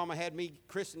 My mama had me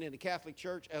christened in the Catholic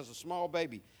Church as a small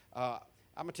baby. I'm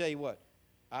going to tell you what,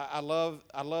 I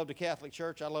love the Catholic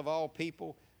Church. I love all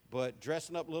people, but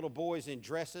dressing up little boys in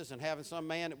dresses and having some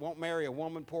man that won't marry a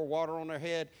woman pour water on their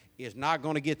head is not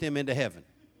going to get them into heaven.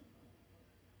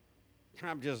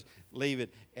 I'm just leave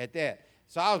it at that.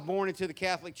 So I was born into the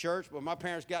Catholic Church, but my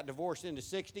parents got divorced in the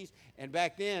 60s. And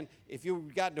back then, if you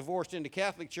got divorced in the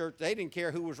Catholic Church, they didn't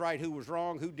care who was right, who was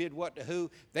wrong, who did what to who.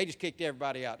 They just kicked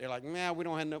everybody out. They're like, nah, we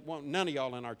don't want none of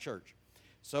y'all in our church.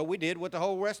 So we did what the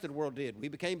whole rest of the world did. We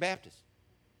became Baptists.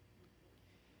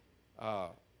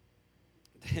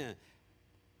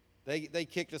 They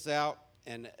kicked us out,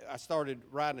 and I started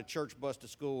riding a church bus to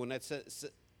school, and that's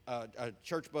a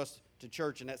church bus to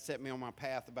church, and that set me on my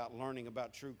path about learning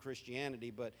about true Christianity.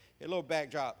 But a little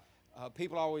backdrop,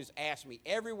 people always ask me,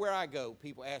 everywhere I go,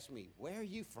 people ask me, where are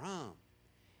you from?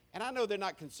 And I know they're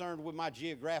not concerned with my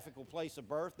geographical place of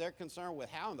birth. They're concerned with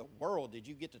how in the world did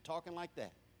you get to talking like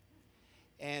that?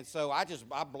 And so I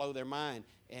blow their mind,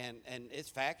 and it's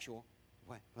factual.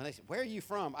 When they say, where are you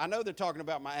from? I know they're talking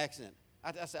about my accent.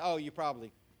 I say, oh, you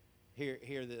probably hear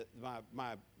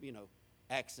my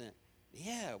accent.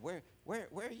 Yeah, where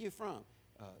are you from?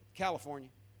 California.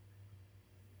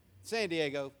 San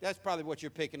Diego. That's probably what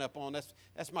you're picking up on.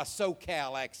 That's my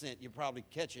SoCal accent you're probably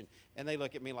catching. And they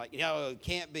look at me like, it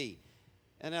can't be.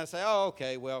 And I say, oh,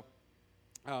 okay, well,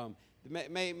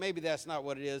 maybe that's not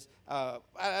what it is. I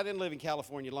didn't live in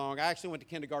California long. I actually went to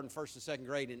kindergarten, first and second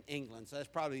grade in England. So that's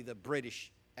probably the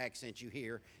British accent you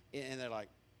hear. And they're like,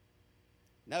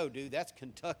 no, dude, that's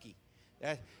Kentucky.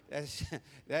 That's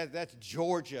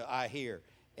Georgia, I hear.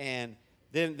 And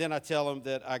then I tell them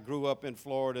that I grew up in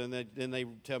Florida, and then they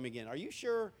tell me again, are you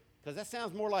sure? Because that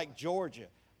sounds more like Georgia.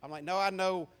 I'm like, no, I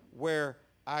know where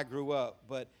I grew up.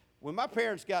 But when my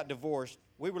parents got divorced,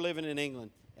 we were living in England,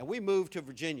 and we moved to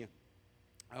Virginia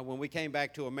when we came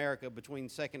back to America between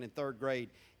second and third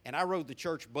grade. And I rode the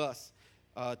church bus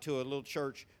to a little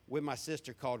church with my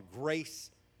sister called Grace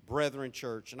Brethren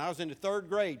Church. And I was in the third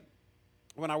grade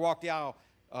when I walked the aisle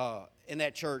in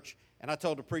that church, and I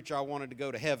told the preacher I wanted to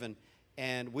go to heaven,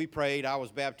 and we prayed. I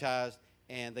was baptized,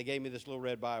 and they gave me this little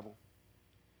red Bible.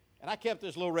 And I kept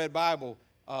this little red Bible.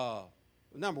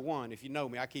 Number one, if you know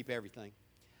me, I keep everything.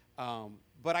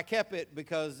 But I kept it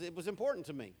because it was important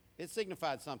to me. It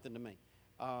signified something to me.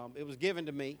 It was given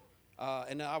to me,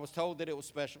 and I was told that it was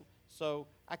special. So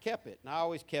I kept it, and I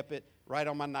always kept it right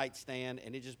on my nightstand,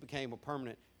 and it just became a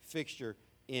permanent fixture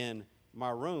in my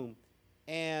room.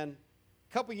 And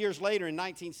a couple years later, in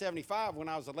 1975, when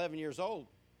I was 11 years old,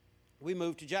 we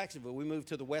moved to Jacksonville. We moved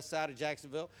to the west side of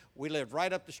Jacksonville. We lived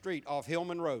right up the street off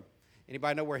Hillman Road.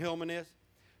 Anybody know where Hillman is?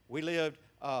 We lived,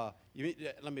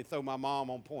 let me throw my mom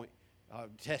on point,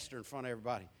 test her in front of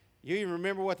everybody. You even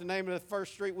remember what the name of the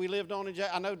first street we lived on in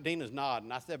Jacksonville? I know Dina's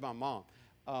nodding. I said my mom.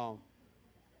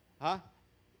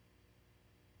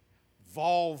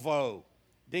 Volvo.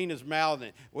 Dina's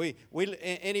mouthing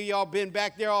it. Any of y'all been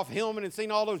back there off Hillman and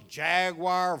seen all those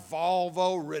Jaguar,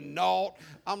 Volvo, Renault?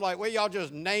 I'm like, well, y'all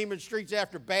just naming streets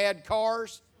after bad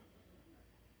cars?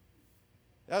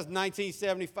 That was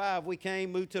 1975. We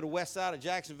moved to the west side of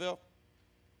Jacksonville,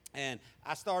 and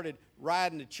I started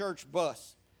riding the church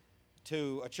bus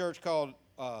to a church called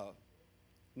West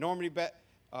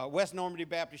Normandy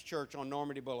Baptist Church on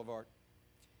Normandy Boulevard.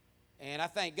 And I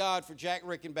thank God for Jack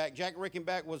Rickenback. Jack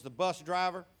Rickenback was the bus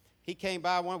driver. He came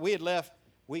by one. We had left.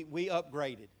 We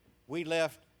upgraded. We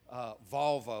left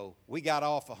Volvo. We got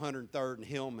off 103rd and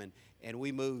Hillman, and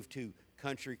we moved to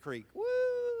Country Creek. Woo!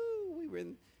 We were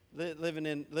living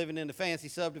in the fancy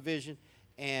subdivision,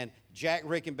 and Jack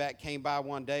Rickenback came by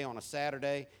one day on a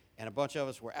Saturday, and a bunch of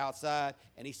us were outside,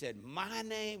 and he said, my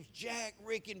name's Jack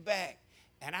Rickenback,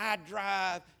 and I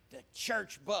drive the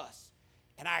church bus.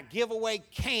 And I give away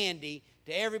candy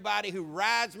to everybody who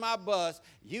rides my bus.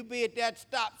 You be at that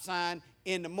stop sign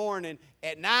in the morning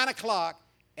at 9 o'clock,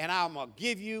 and I'm going to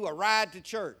give you a ride to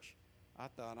church. I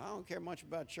thought, I don't care much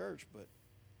about church, but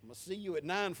I'm going to see you at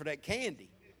 9 for that candy.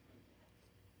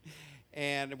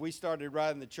 And we started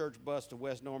riding the church bus to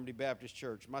West Normandy Baptist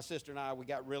Church. My sister and I, we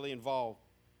got really involved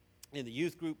in the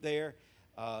youth group there.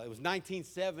 It was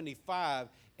 1975,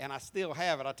 and I still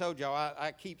have it. I told y'all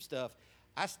I keep stuff.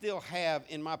 I still have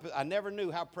in my, I never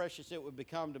knew how precious it would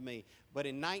become to me. But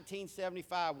in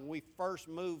 1975, when we first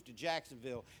moved to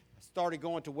Jacksonville, started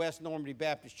going to West Normandy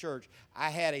Baptist Church, I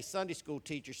had a Sunday school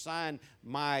teacher sign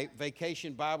my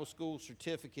vacation Bible school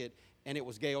certificate, and it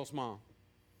was Gail's mom.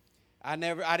 I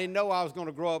didn't know I was going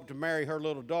to grow up to marry her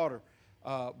little daughter,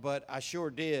 but I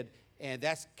sure did. And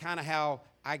that's kind of how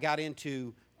I got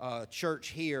into church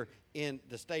here in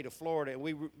the state of Florida.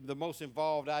 And the most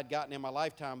involved I'd gotten in my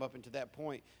lifetime up until that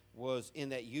point was in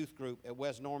that youth group at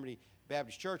West Normandy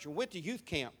Baptist Church. And went to youth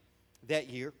camp that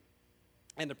year.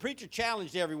 And the preacher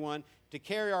challenged everyone to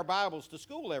carry our Bibles to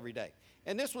school every day.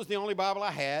 And this was the only Bible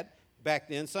I had back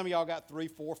then. Some of y'all got 3,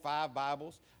 4, 5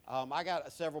 Bibles. I got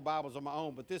several Bibles of my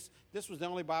own, but this was the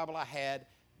only Bible I had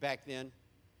back then.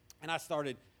 And I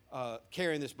started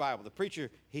carrying this Bible. The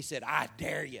preacher, he said, "I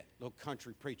dare you," little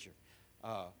country preacher,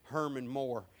 Herman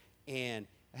Moore, and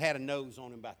had a nose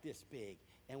on him about this big.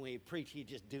 And when he preached, he'd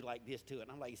just do like this to it.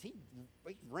 And I'm like, he's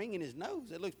wringing his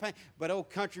nose. It looks painful. But old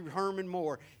country Herman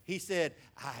Moore, he said,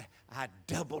 I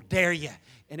double dare you.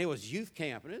 And it was youth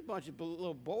camp. And there's a bunch of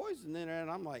little boys. And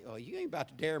I'm like, oh, you ain't about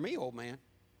to dare me, old man.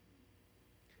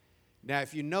 Now,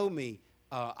 if you know me,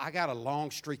 I got a long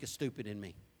streak of stupid in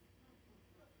me.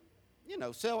 You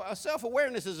know,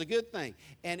 self-awareness is a good thing.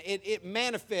 And it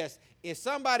manifests. If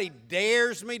somebody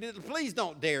dares me, please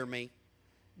don't dare me.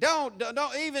 Don't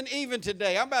even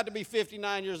today. I'm about to be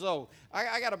 59 years old.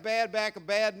 I got a bad back, a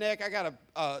bad neck. I got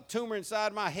a tumor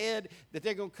inside my head that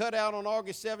they're going to cut out on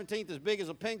August 17th as big as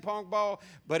a ping pong ball.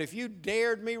 But if you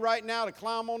dared me right now to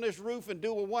climb on this roof and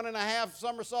do a 1.5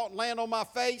 somersault and land on my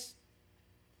face,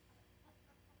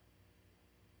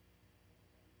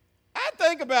 I'd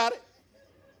think about it.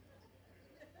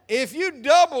 If you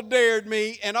double dared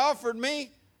me and offered me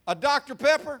a Dr.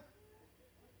 Pepper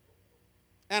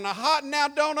and a hot and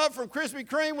out donut from Krispy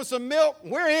Kreme with some milk,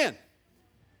 we're in.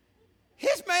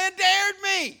 This man dared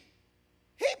me.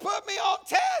 He put me on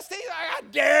test. He's like, I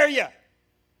dare you.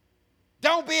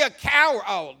 Don't be a coward.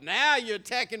 Oh, now you're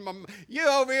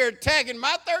over here attacking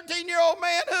my 13-year-old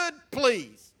manhood?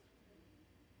 Please.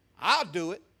 I'll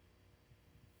do it.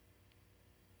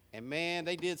 And man,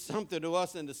 they did something to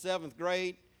us in the 7th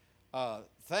grade.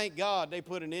 Thank God they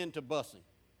put an end to busing.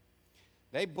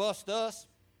 They bussed us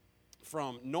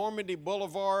from Normandy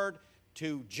Boulevard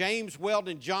to James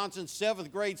Weldon Johnson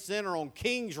 7th grade center on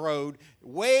Kings Road,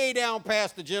 way down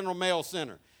past the General Mail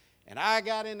Center. And I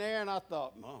got in there and I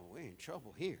thought, oh, we're in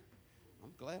trouble here.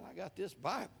 I'm glad I got this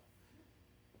Bible.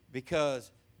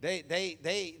 Because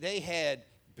they had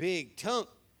Big Tunk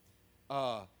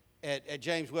at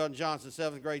James Weldon Johnson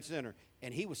 7th grade center.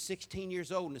 And he was 16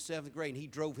 years old in the 7th grade and he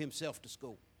drove himself to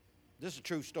school. This is a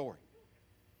true story.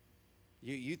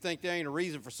 You think there ain't a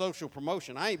reason for social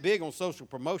promotion. I ain't big on social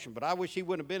promotion, but I wish he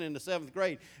wouldn't have been in the 7th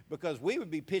grade because we would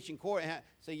be pitching quarters.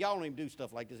 See, y'all don't even do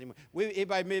stuff like this anymore.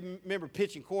 Anybody remember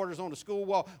pitching quarters on the school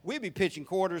wall? We'd be pitching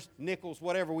quarters, nickels,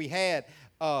 whatever we had.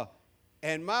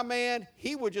 And my man,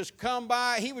 he would just come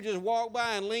by. He would just walk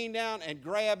by and lean down and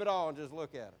grab it all and just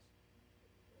look at us.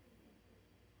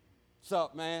 What's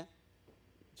up, man?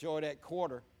 Enjoy that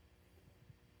quarter.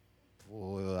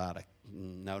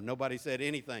 No, nobody said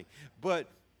anything. But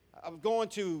I was going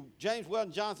to James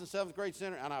Weldon Johnson 7th grade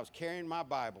center, and I was carrying my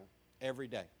Bible every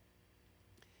day.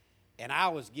 And I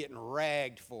was getting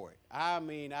ragged for it. I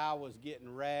mean, I was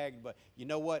getting ragged. But you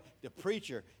know what? The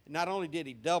preacher, not only did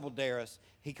he double dare us,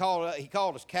 he called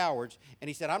us cowards. And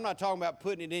he said, I'm not talking about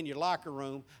putting it in your locker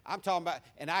room. I'm talking about,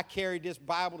 and I carried this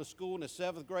Bible to school in the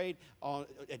 7th grade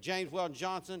at James Weldon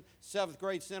Johnson, 7th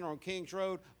grade center on Kings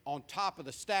Road, on top of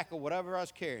the stack of whatever I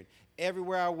was carrying.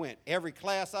 Everywhere I went, every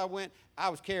class I went, I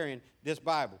was carrying this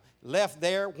Bible. Left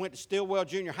there, went to Stillwell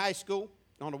Junior High School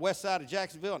on the west side of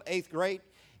Jacksonville in 8th grade.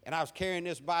 And I was carrying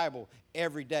this Bible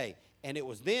every day. And it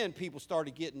was then people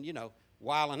started getting,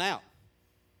 wilding out.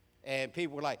 And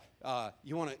people were like,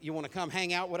 you want to come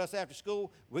hang out with us after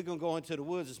school? We're going to go into the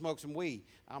woods and smoke some weed.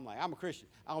 I'm like, I'm a Christian.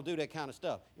 I don't do that kind of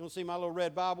stuff. You don't see my little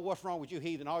red Bible? What's wrong with you,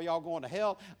 heathen? All y'all going to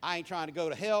hell? I ain't trying to go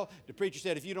to hell. The preacher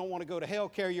said, if you don't want to go to hell,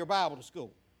 carry your Bible to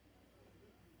school.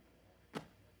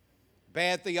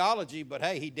 Bad theology, but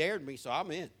hey, he dared me, so I'm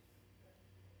in.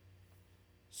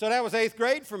 So that was 8th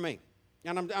grade for me.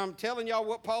 And I'm telling y'all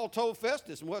what Paul told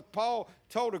Festus and what Paul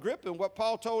told Agrippa and what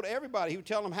Paul told everybody. He would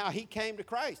tell them how he came to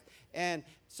Christ. And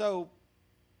so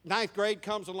 9th grade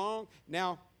comes along.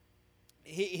 Now,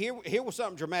 here was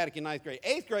something dramatic in ninth grade.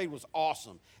 Eighth grade was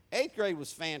awesome. Eighth grade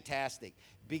was fantastic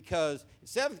because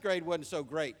seventh grade wasn't so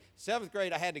great. Seventh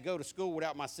grade, I had to go to school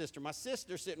without my sister. My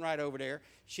sister's sitting right over there.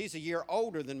 She's a year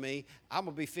older than me. I'm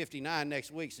going to be 59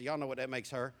 next week, so y'all know what that makes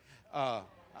her. I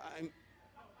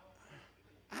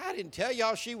didn't tell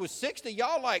y'all she was 60.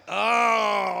 Y'all like,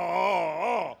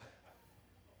 oh.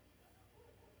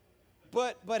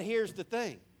 But here's the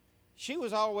thing. She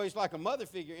was always like a mother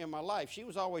figure in my life. She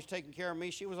was always taking care of me.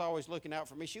 She was always looking out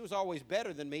for me. She was always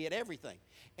better than me at everything.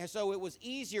 And so it was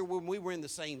easier when we were in the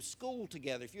same school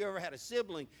together. If you ever had a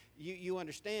sibling, you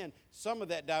understand some of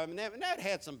that dynamic. And that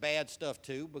had some bad stuff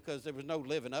too because there was no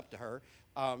living up to her.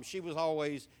 She was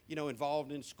always,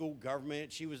 involved in school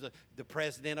government. She was the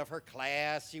president of her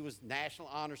class. She was National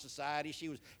Honor Society. She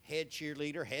was head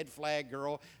cheerleader, head flag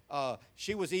girl.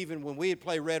 She was even, when we'd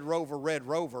play Red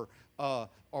Rover,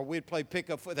 or we'd play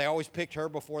pickup, they always picked her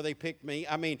before they picked me.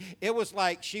 I mean, it was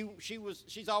like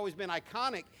she's always been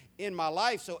iconic in my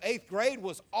life. So eighth grade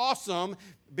was awesome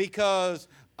because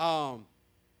I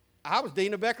was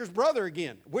Dina Becker's brother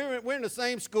again. We're in the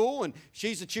same school, and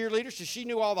she's a cheerleader, so she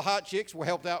knew all the hot chicks,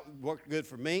 helped out, worked good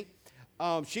for me.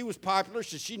 She was popular,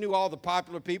 so she knew all the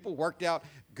popular people, worked out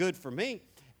good for me.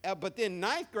 But then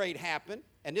ninth grade happened,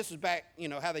 and this was back,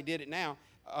 how they did it now.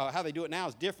 How they do it now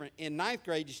is different. In ninth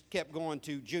grade, you kept going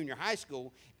to junior high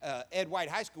school. Ed White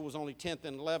High School was only 10th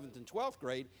and 11th and 12th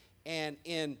grade. And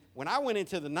when I went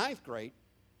into the ninth grade,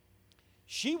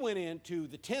 she went into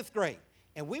the 10th grade.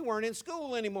 And we weren't in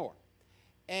school anymore.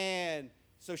 And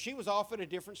so she was off at a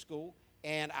different school,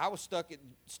 and I was stuck at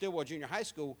Stillwell Junior High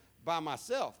School by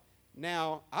myself.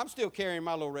 Now, I'm still carrying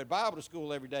my little red Bible to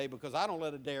school every day because I don't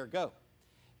let a dare go.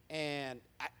 And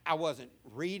I wasn't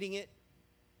reading it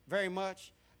very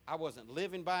much. I wasn't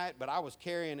living by it, but I was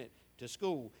carrying it to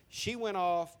school. She went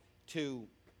off to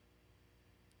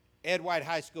Ed White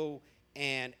High School,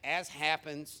 and as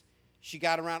happens, she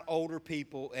got around older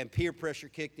people, and peer pressure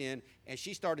kicked in, and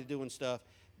she started doing stuff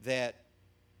that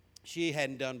she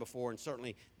hadn't done before, and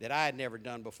certainly that I had never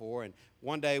done before. And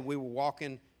one day we were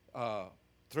walking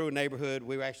through a neighborhood.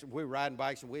 We were riding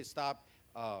bikes, and we had stopped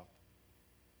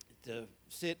to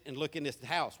sit and look in this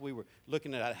house. We were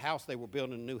looking at a house. They were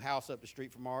building a new house up the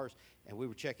street from ours, and we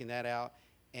were checking that out.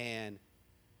 And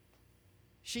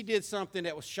she did something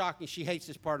that was shocking. She hates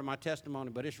this part of my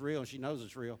testimony, but it's real, and she knows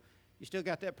it's real. You still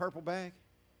got that purple bag?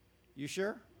 You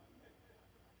sure?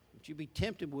 Would you be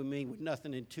tempted with me with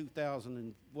nothing in 2000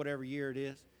 and whatever year it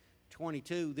is?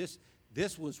 22.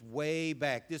 This was way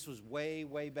back. This was way,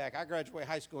 way back. I graduated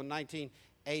high school in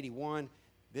 1981.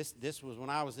 This was when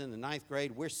I was in the ninth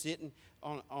grade. We're sitting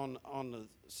on the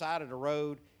side of the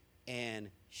road, and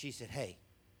she said, "Hey,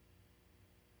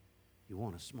 you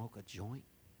want to smoke a joint?"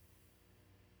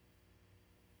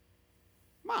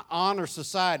 My honor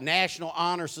society, National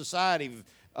Honor Society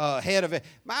head of it.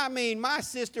 My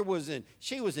sister was in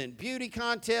beauty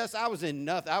contests. I was in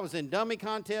nothing. I was in dummy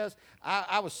contests.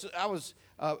 I was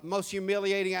most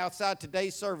humiliating outside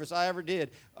today's service I ever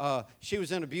did. She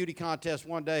was in a beauty contest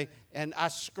one day, and I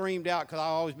screamed out because I've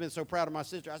always been so proud of my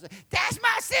sister. I said, "That's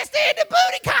my sister in the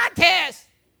beauty contest!"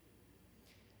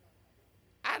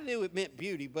 I knew it meant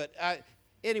beauty, but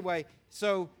anyway,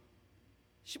 so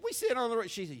we sit on the road.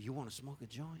 She said, "You want to smoke a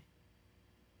joint?"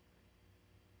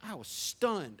 I was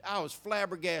stunned. I was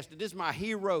flabbergasted. This is my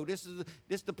hero. This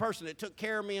is the person that took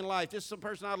care of me in life. This is the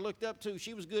person I looked up to.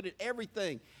 She was good at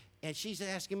everything. And she's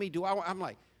asking me, I'm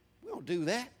like, we don't do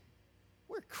that.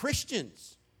 We're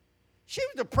Christians. She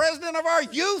was the president of our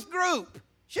youth group.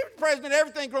 She was the president of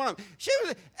everything growing up.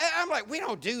 I'm like, we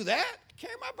don't do that.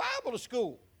 Carry my Bible to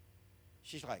school.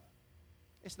 She's like,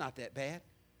 it's not that bad.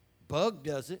 Bug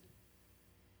does it.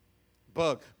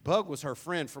 Bug was her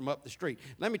friend from up the street.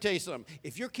 Let me tell you something.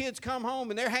 If your kids come home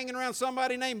and they're hanging around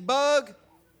somebody named Bug,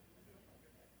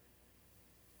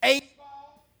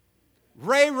 8-Ball,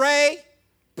 Ray,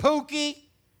 Pookie,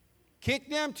 kick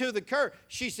them to the curb.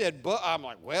 She said, I'm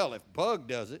like, well, if Bug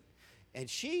does it. And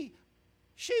she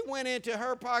went into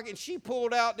her pocket and she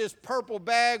pulled out this purple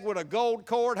bag with a gold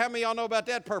cord. How many of y'all know about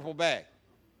that purple bag?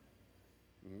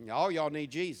 All y'all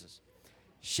need Jesus.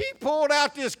 She pulled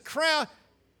out this crown.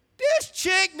 This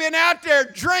chick been out there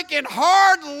drinking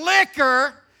hard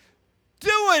liquor,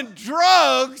 doing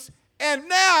drugs, and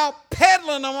now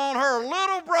peddling them on her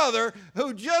little brother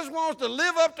who just wants to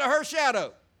live up to her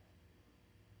shadow.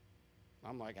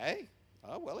 I'm like, hey,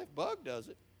 well, if Bug does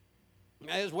it,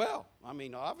 may as well. I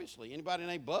mean, obviously, anybody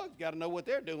named Bug's got to know what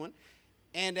they're doing.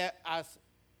 And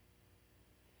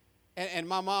and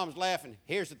my mom's laughing.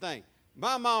 Here's the thing.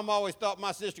 My mom always thought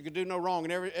my sister could do no wrong,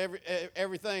 and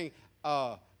everything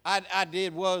I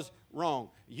did was wrong.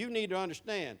 You need to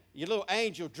understand, your little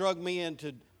angel drugged me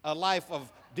into a life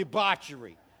of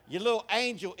debauchery. Your little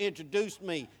angel introduced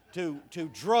me to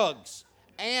drugs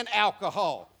and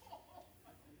alcohol.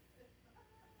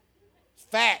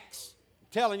 Facts. I'm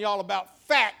telling y'all about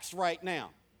facts right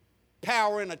now.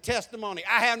 Power in a testimony.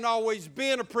 I haven't always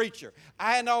been a preacher.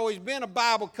 I hadn't always been a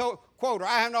Bible quoter.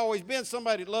 I haven't always been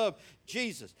somebody that loved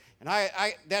Jesus. And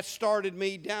that started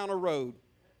me down a road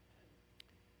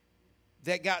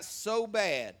that got so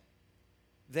bad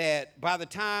that by the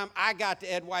time I got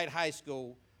to Ed White High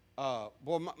School,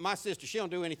 my sister, she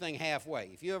don't do anything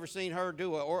halfway. If you ever seen her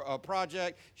do a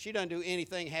project, she doesn't do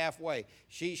anything halfway.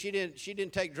 She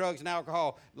didn't take drugs and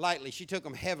alcohol lightly. She took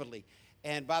them heavily.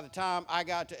 And by the time I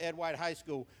got to Ed White High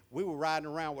School, we were riding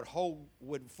around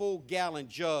with full-gallon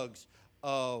jugs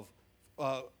of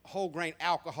whole grain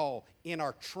alcohol in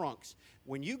our trunks.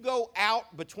 When you go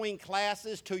out between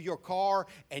classes to your car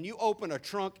and you open a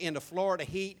trunk in the Florida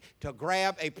heat to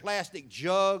grab a plastic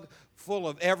jug full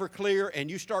of Everclear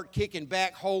and you start kicking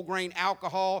back whole grain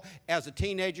alcohol as a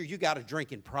teenager, you got a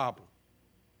drinking problem.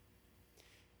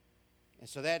 And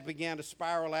so that began to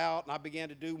spiral out, and I began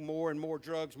to do more and more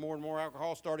drugs, more and more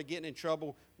alcohol, started getting in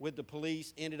trouble with the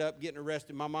police, ended up getting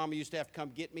arrested. My mama used to have to come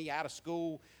get me out of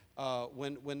school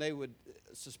when they would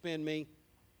suspend me.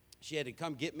 She had to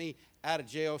come get me out of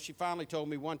jail. She finally told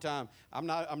me one time,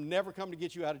 I'm never coming to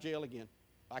get you out of jail again.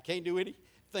 I can't do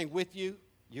anything with you.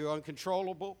 You're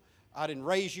uncontrollable. I didn't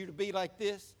raise you to be like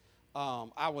this.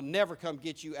 I will never come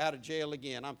get you out of jail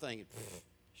again. I'm thinking,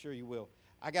 sure you will.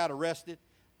 I got arrested.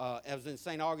 I was in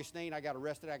St. Augustine. I got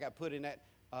arrested. I got put in that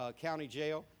county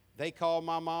jail. They called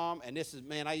my mom, and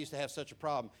I used to have such a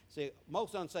problem. See,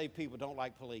 most unsaved people don't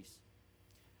like police.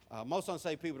 Most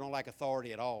unsaved people don't like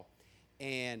authority at all.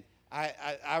 And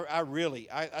I really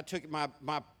took my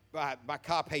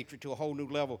cop hatred to a whole new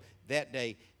level that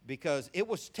day because it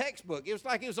was textbook. It was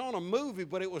like it was on a movie,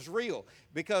 but it was real.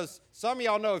 Because some of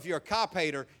y'all know if you're a cop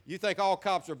hater, you think all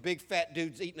cops are big fat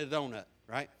dudes eating a donut,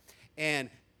 right? And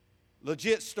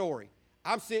legit story.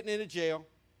 I'm sitting in a jail,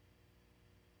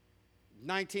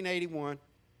 1981,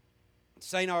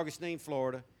 St. Augustine,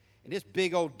 Florida, and this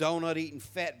big old donut-eating,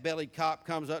 fat-bellied cop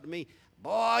comes up to me.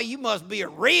 Boy, you must be a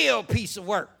real piece of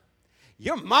work.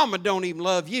 Your mama don't even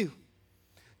love you.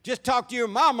 Just talked to your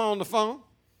mama on the phone,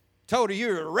 told her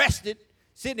you're arrested,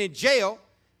 sitting in jail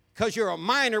because you're a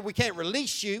minor. We can't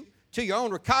release you to your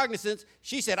own recognizance.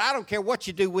 She said, I don't care what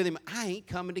you do with him. I ain't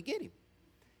coming to get him.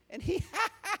 And he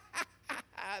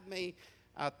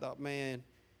I thought, man,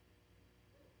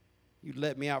 you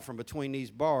let me out from between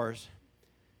these bars.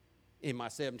 In my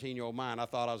 17-year-old mind, I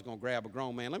thought I was going to grab a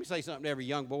grown man. Let me say something to every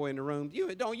young boy in the room.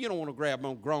 You don't want to grab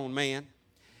a grown man.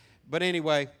 But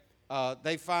anyway,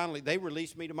 they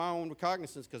released me to my own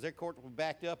recognizance because their court was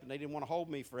backed up and they didn't want to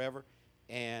hold me forever.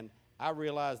 And I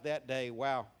realized that day,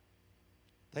 wow,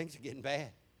 things are getting bad.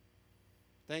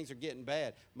 Things are getting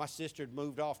bad. My sister had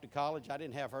moved off to college. I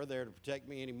didn't have her there to protect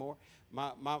me anymore.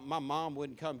 My mom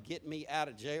wouldn't come get me out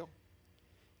of jail.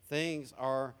 Things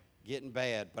are getting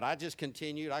bad. But I just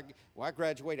continued. I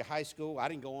graduated high school. I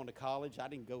didn't go on to college. I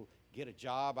didn't go get a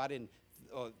job. I didn't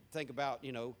think about,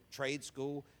 trade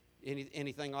school,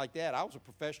 anything like that. I was a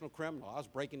professional criminal. I was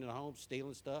breaking into homes,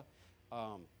 stealing stuff.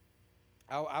 I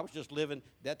was just living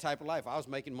that type of life. I was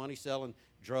making money selling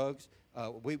drugs.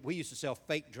 We used to sell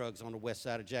fake drugs on the west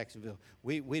side of Jacksonville.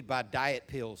 We'd buy diet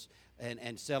pills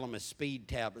and sell them as speed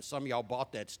tablets. Some of y'all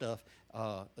bought that stuff.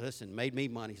 Listen, made me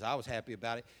money, so I was happy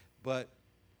about it. But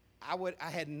I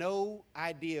had no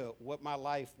idea what my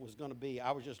life was going to be.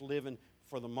 I was just living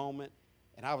for the moment.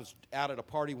 And I was out at a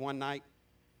party one night.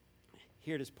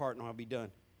 Hear this part and I'll be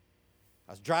done.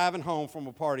 I was driving home from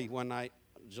a party one night,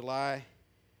 July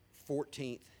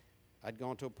 14th. I'd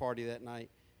gone to a party that night,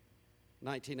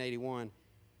 1981.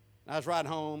 I was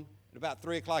riding home at about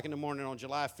 3 o'clock in the morning on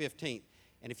July 15th.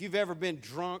 And if you've ever been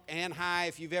drunk and high,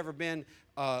 if you've ever been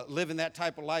living that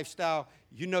type of lifestyle,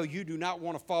 you know you do not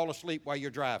want to fall asleep while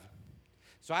you're driving.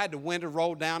 So I had the window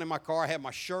rolled down in my car, had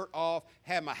my shirt off,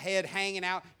 had my head hanging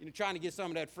out, trying to get some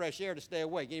of that fresh air to stay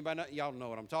awake. Anybody know? Y'all know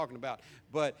what I'm talking about.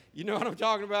 But you know what I'm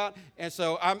talking about? And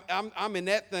so I'm in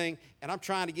that thing, and I'm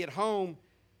trying to get home,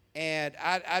 and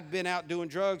I'd been out doing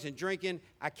drugs and drinking.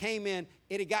 I came in.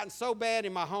 It had gotten so bad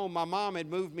in my home, my mom had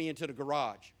moved me into the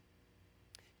garage.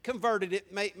 Converted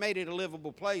it, made it a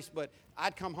livable place, but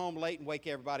I'd come home late and wake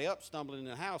everybody up stumbling in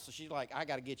the house. So she's like, I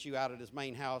got to get you out of this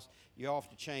main house. You're off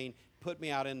the chain. Put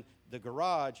me out in the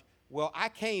garage. Well, I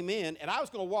came in, and I was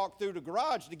going to walk through the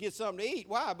garage to get something to eat.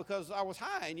 Why? Because I was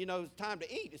high, and, it's time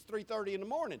to eat. It's 3:30 in the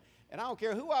morning, and I don't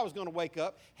care who I was going to wake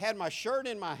up. Had my shirt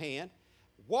in my hand,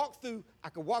 I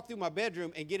could walk through my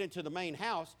bedroom and get into the main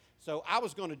house. So I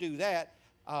was going to do that.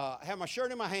 I had my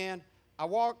shirt in my hand. I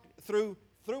walked threw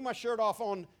my shirt off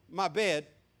on my bed,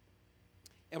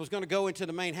 and was going to go into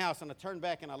the main house. And I turned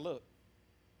back and I looked.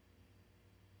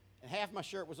 And half my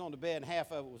shirt was on the bed and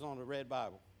half of it was on the red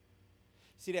Bible.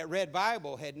 See, that red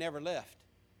Bible had never left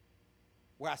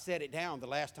where I set it down the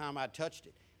last time I touched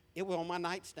it. It was on my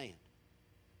nightstand.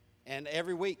 And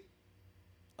every week,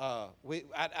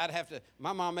 I'd have to,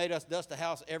 my mom made us dust the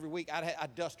house every week.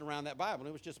 I'd dust around that Bible, and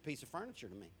it was just a piece of furniture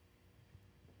to me.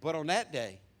 But on that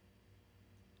day,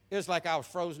 it was like I was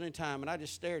frozen in time, and I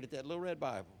just stared at that little red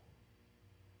Bible.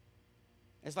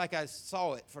 It's like I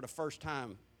saw it for the first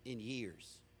time in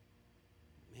years.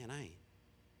 Man,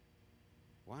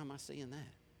 why am I seeing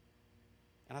that?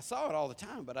 And I saw it all the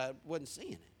time, but I wasn't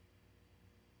seeing it.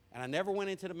 And I never went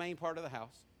into the main part of the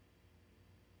house.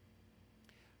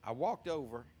 I walked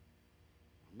over,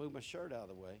 I moved my shirt out of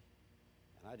the way,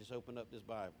 and I just opened up this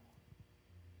Bible.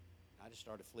 I just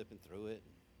started flipping through it.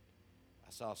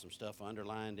 I saw some stuff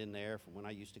underlined in there from when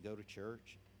I used to go to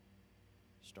church.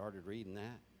 Started reading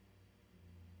that.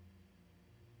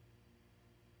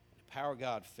 And the power of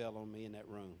God fell on me in that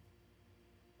room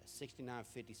at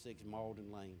 6956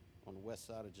 Malden Lane on the west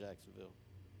side of Jacksonville.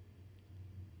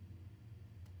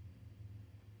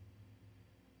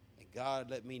 And God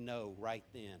let me know right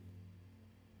then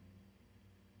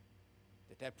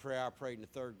that prayer I prayed in the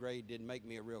third grade didn't make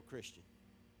me a real Christian.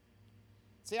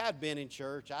 See, I'd been in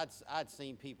church. I'd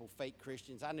seen people fake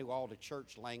Christians. I knew all the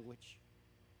church language.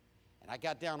 And I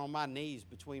got down on my knees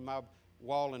between my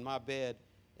wall and my bed,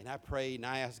 and I prayed and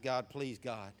I asked God, please,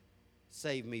 God,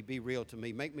 save me, be real to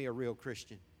me, make me a real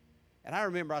Christian. And I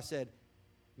remember I said,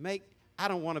 I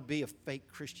don't want to be a fake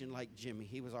Christian like Jimmy.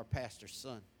 He was our pastor's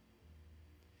son.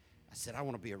 I said, I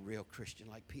want to be a real Christian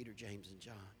like Peter, James, and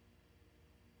John.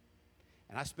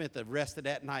 And I spent the rest of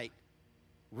that night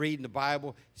reading the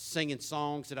Bible, singing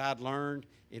songs that I'd learned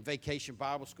in Vacation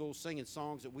Bible School, singing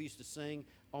songs that we used to sing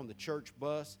on the church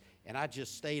bus. And I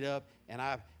just stayed up, and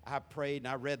I prayed, and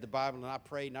I read the Bible, and I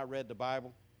prayed, and I read the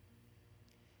Bible.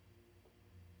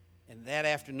 And that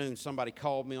afternoon, somebody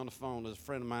called me on the phone. There's a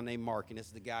friend of mine named Mark, and this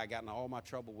is the guy I got in all my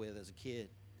trouble with as a kid.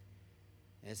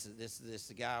 And this is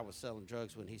the guy I was selling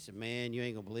drugs with. He said, man, you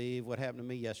ain't going to believe what happened to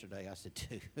me yesterday. I said,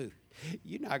 dude,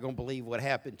 you're not going to believe what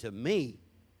happened to me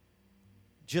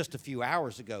just a few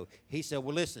hours ago. He said,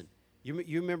 well, listen, you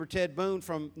remember Ted Boone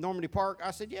from Normandy Park?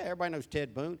 I said, yeah, everybody knows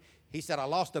Ted Boone. He said, I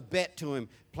lost a bet to him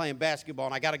playing basketball,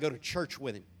 and I got to go to church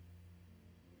with him.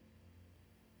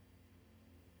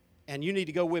 And you need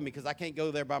to go with me because I can't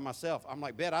go there by myself. I'm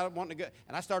like, bet, I don't want to go.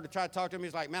 And I started to try to talk to him.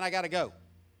 He's like, man, I got to go.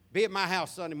 Be at my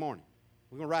house Sunday morning.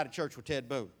 We're going to ride to church with Ted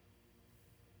Boone.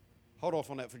 Hold off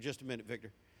on that for just a minute,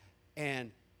 Victor.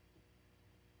 And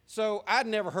so I'd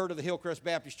never heard of the Hillcrest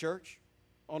Baptist Church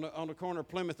on the corner of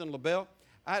Plymouth and LaBelle.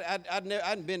 I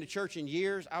hadn't been to church in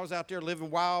years. I was out there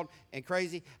living wild and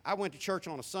crazy. I went to church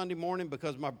on a Sunday morning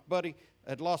because my buddy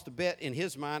had lost a bet in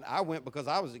his mind. I went because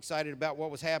I was excited about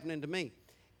what was happening to me.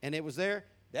 And it was there.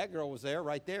 That girl was there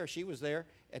right there. She was there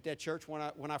at that church when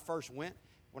I first went.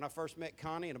 When I first met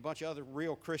Connie and a bunch of other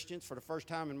real Christians for the first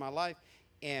time in my life.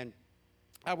 And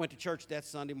I went to church that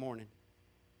Sunday morning.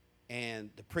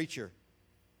 And the preacher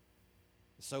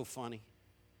was so funny.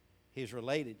 He was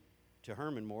related to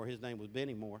Herman Moore. His name was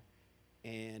Benny Moore.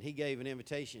 And he gave an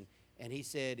invitation. And he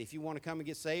said, if you want to come and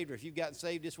get saved, or if you've gotten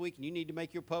saved this week and you need to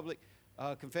make your public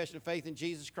confession of faith in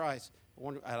Jesus Christ.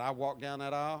 And I walked down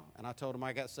that aisle, and I told him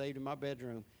I got saved in my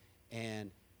bedroom.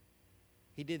 And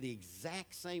he did the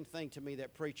exact same thing to me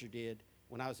that preacher did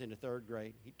when I was in the third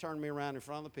grade. He turned me around in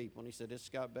front of the people, and he said, this is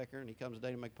Scott Becker, and he comes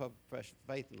today to make public profession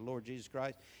of faith in the Lord Jesus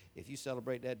Christ. If you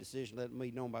celebrate that decision, let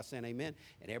me know by saying amen.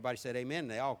 And everybody said amen,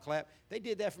 and they all clapped. They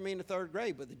did that for me in the third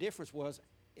grade, but the difference was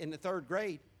in the third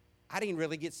grade, I didn't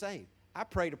really get saved. I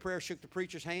prayed a prayer, shook the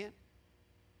preacher's hand.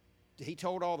 He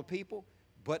told all the people.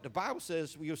 But the Bible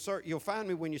says you'll find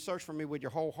me when you search for me with your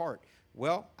whole heart.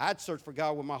 Well, I'd search for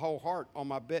God with my whole heart on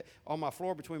my bed, on my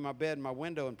floor between my bed and my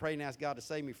window, and pray and ask God to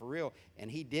save me for real.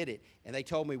 And He did it. And they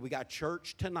told me we got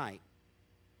church tonight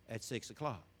at 6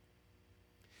 o'clock.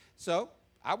 So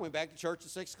I went back to church at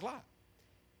 6 o'clock.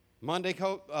 Monday,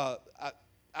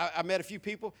 I met a few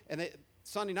people, and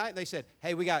Sunday night they said,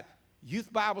 "Hey, we got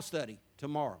youth Bible study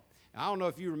tomorrow." Now, I don't know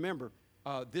if you remember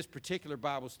this particular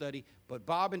Bible study, but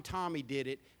Bob and Tommy did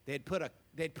it. They'd put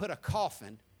a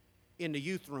coffin in the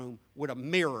youth room with a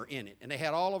mirror in it, and they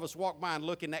had all of us walk by and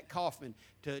look in that coffin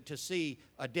to see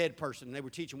a dead person. And they were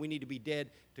teaching we need to be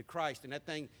dead to Christ, and that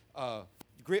thing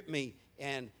gripped me.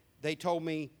 And they told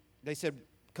me, they said,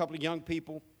 a couple of young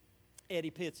people Eddie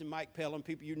Pitts and Mike Pelham,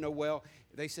 people you know well.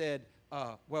 They said,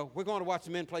 well, we're going to watch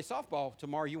the men play softball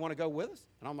tomorrow. You want to go with us?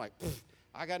 And I'm like,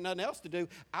 I got nothing else to do.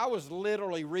 I was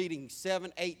literally reading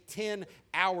 7, 8, 10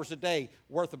 hours a day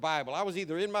worth of Bible. I was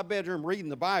either in my bedroom reading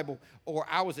the Bible or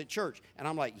I was at church. And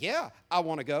I'm like, yeah, I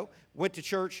want to go. Went to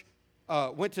church,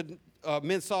 went to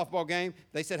men's softball game.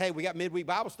 They said, hey, we got midweek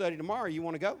Bible study tomorrow. You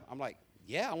want to go? I'm like,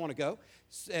 yeah, I want to go.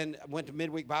 And I went to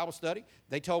midweek Bible study.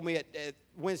 They told me at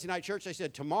Wednesday night church, they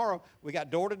said, tomorrow we got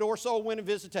door-to-door soul winning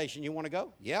visitation. You want to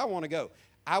go? Yeah, I want to go.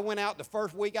 I went out the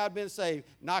first week I'd been saved,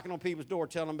 knocking on people's door,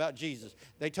 telling them about Jesus.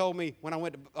 They told me when I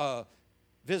went to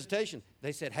visitation,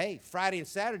 they said, hey, Friday and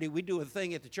Saturday we do a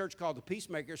thing at the church called the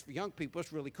Peacemakers for young people.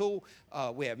 It's really cool.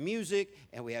 We have music,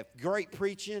 and we have great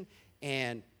preaching,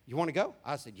 and you want to go?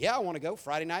 I said, yeah, I want to go.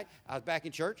 Friday night, I was back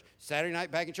in church. Saturday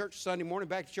night, back in church. Sunday morning,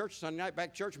 back to church. Sunday night,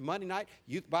 back to church. Monday night,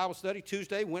 youth Bible study.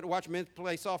 Tuesday, went to watch men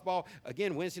play softball.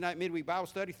 Again, Wednesday night, midweek Bible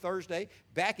study. Thursday,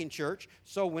 back in church.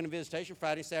 Soul winning visitation.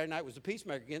 Friday, Saturday night was the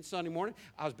Peacemaker again. Sunday morning,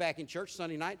 I was back in church.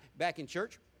 Sunday night, back in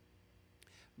church.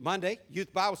 Monday,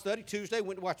 youth Bible study. Tuesday,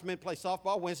 went to watch men play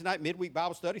softball. Wednesday night, midweek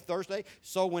Bible study. Thursday,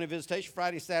 soul winning visitation.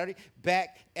 Friday, Saturday,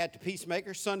 back at the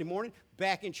Peacemaker. Sunday morning,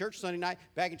 back in church. Sunday night,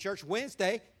 back in church.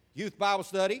 Wednesday, youth Bible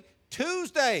study.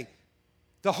 Tuesday,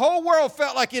 the whole world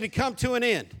felt like it had come to an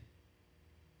end.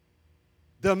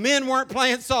 The men weren't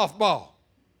playing softball.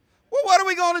 Well, what are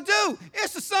we going to do?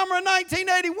 It's the summer of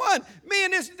 1981. Me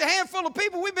and this handful of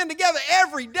people, we've been together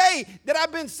every day that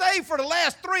I've been saved for the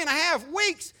last 3.5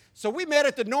 weeks. So we met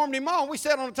at the Normandy Mall, and we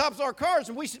sat on the tops of our cars,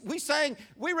 and we sang,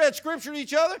 we read scripture to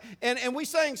each other, and we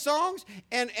sang songs.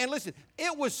 And listen,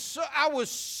 I was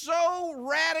so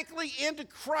radically into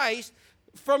Christ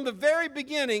from the very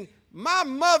beginning. My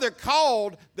mother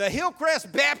called the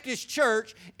Hillcrest Baptist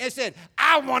Church and said,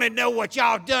 I want to know what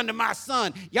y'all done to my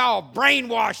son. Y'all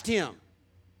brainwashed him.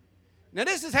 Now,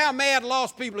 this is how mad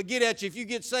lost people will get at you if you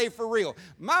get saved for real.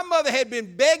 My mother had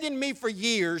been begging me for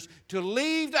years to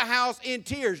leave the house in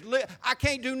tears. I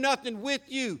can't do nothing with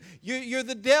you. You're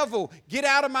the devil. Get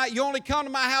out of you only come to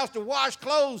my house to wash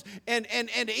clothes and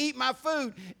to eat my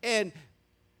food. And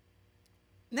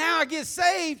now I get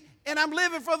saved, and I'm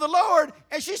living for the Lord,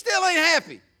 and she still ain't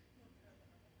happy.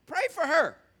 Pray for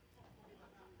her.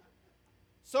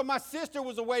 So my sister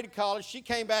was away to college. She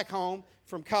came back home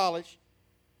from college.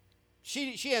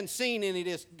 She hadn't seen any of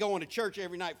this, going to church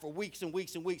every night for weeks and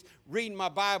weeks and weeks, reading my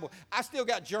Bible. I still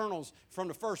got journals from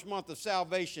the first month of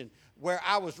salvation where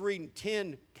I was reading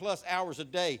 10+ hours a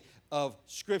day of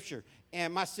Scripture.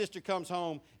 And my sister comes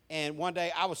home, and one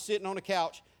day I was sitting on the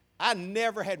couch. I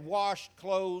never had washed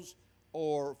clothes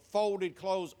or folded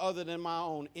clothes other than my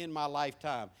own in my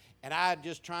lifetime. And I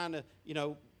just trying to,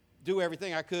 do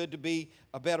everything I could to be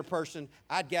a better person.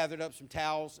 I'd gathered up some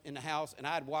towels in the house, and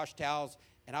I'd washed towels,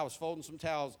 and I was folding some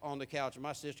towels on the couch, and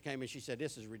my sister came in, she said,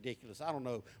 this is ridiculous. I don't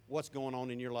know what's going on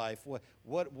in your life. What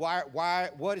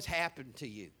has happened to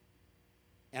you?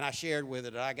 And I shared with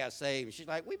her that I got saved. And she's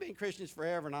like, we've been Christians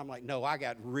forever. And I'm like, no, I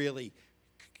got really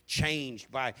changed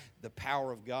by the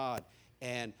power of God.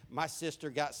 And my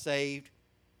sister got saved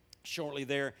shortly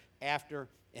thereafter.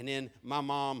 And then my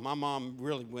mom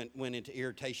really went into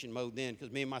irritation mode then,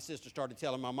 because me and my sister started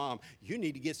telling my mom, you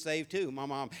need to get saved too. My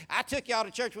mom, I took y'all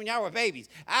to church when y'all were babies.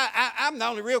 I'm the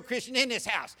only real Christian in this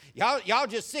house. Y'all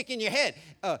just sick in your head.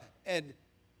 And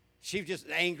she was just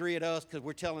angry at us because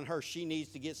we're telling her she needs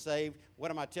to get saved. What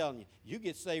am I telling you? You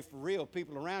get saved for real,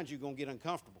 people around you are going to get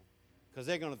uncomfortable because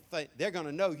they're going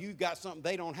to know you got something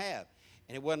they don't have.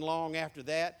 And it wasn't long after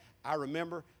that, I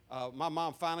remember my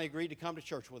mom finally agreed to come to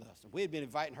church with us. And we had been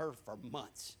inviting her for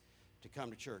months to come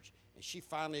to church. And she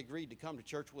finally agreed to come to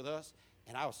church with us.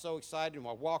 And I was so excited. And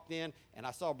I walked in, and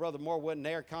I saw Brother Moore wasn't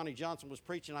there. Connie Johnson was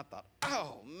preaching. I thought,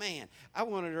 oh, man, I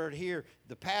wanted her to hear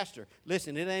the pastor.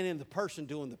 Listen, it ain't in the person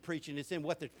doing the preaching. It's in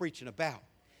what they're preaching about.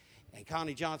 And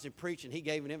Connie Johnson preached, and he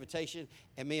gave an invitation.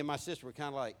 And me and my sister were kind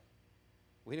of like,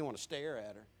 we didn't want to stare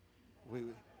at her.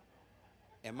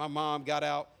 And my mom got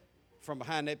out from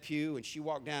behind that pew, and she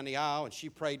walked down the aisle, and she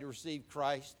prayed to receive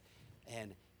Christ.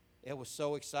 And it was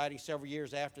so exciting. Several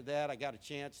years after that, I got a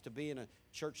chance to be in a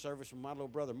church service with my little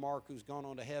brother Mark, who's gone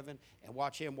on to heaven, and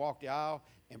watch him walk the aisle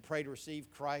and pray to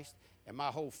receive Christ. And my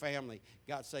whole family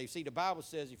got saved. See, the Bible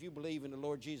says if you believe in the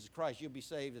Lord Jesus Christ, you'll be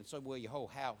saved, and so will your whole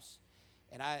house.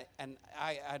 And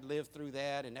I'd lived through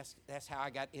that, and that's how I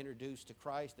got introduced to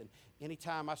Christ. And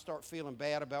anytime I start feeling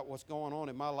bad about what's going on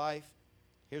in my life,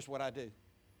 here's what I do.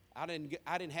 I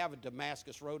didn't have a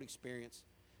Damascus Road experience,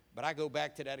 but I go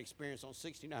back to that experience on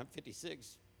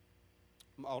 6956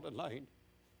 Malden Lane,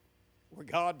 where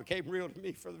God became real to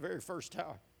me for the very first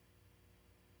time.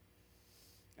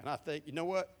 And I think, you know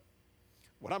what?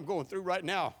 what I'm going through right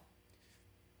now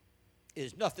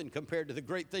is nothing compared to the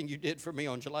great thing you did for me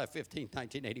on July 15,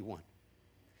 1981.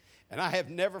 And I have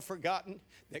never forgotten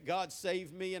that God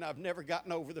saved me, and I've never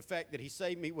gotten over the fact that he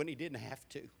saved me when he didn't have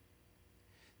to.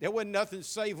 There wasn't nothing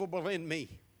savable in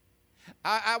me.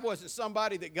 I wasn't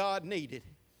somebody that God needed,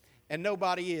 and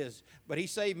nobody is. But he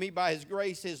saved me by his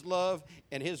grace, his love,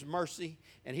 and his mercy,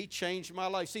 and he changed my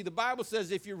life. See, the Bible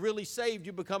says if you're really saved,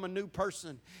 you become a new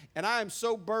person. And I am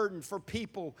so burdened for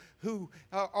people who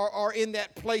are in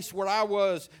that place where I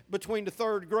was between the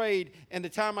third grade and the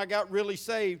time I got really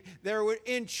saved. They were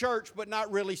in church, but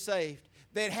not really saved.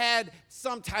 That had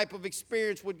some type of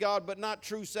experience with God, but not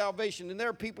true salvation. And there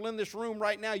are people in this room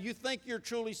right now, you think you're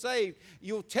truly saved.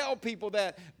 You'll tell people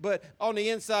that, but on the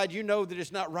inside, you know that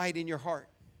it's not right in your heart.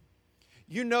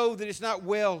 You know that it's not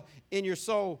well in your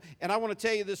soul. And I want to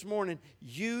tell you this morning,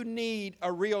 you need a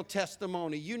real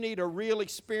testimony. You need a real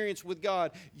experience with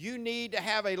God. You need to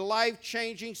have a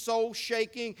life-changing,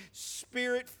 soul-shaking,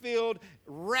 spirit-filled,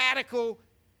 radical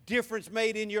difference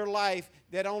made in your life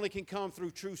that only can come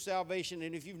through true salvation.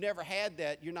 And if you've never had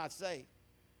that, you're not saved.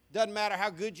 Doesn't matter how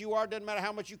good you are. Doesn't matter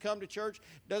how much you come to church.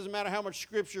 Doesn't matter how much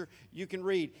scripture you can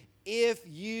read. If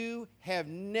you have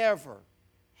never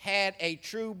had a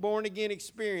true born-again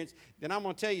experience, then I'm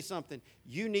going to tell you something.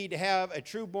 You need to have a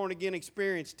true born-again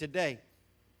experience today.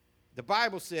 The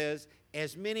Bible says,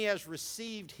 as many as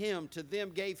received him, to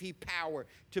them gave he power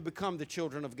to become the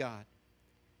children of God.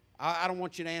 I don't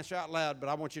want you to answer out loud, but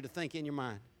I want you to think in your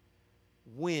mind.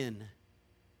 When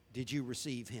did you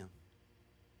receive him?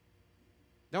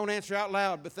 Don't answer out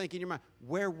loud, but think in your mind.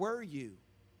 Where were you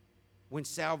when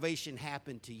salvation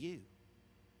happened to you?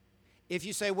 If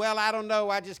you say, well, I don't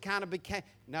know, I just kind of became.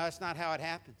 No, that's not how it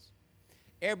happens.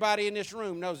 Everybody in this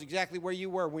room knows exactly where you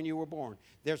were when you were born.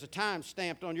 There's a time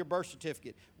stamped on your birth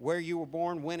certificate where you were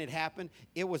born, when it happened.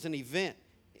 It was an event.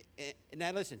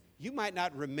 Now listen, you might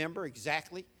not remember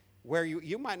exactly where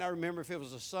you might not remember if it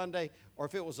was a Sunday or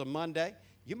if it was a Monday.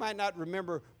 You might not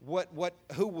remember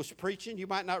who was preaching. You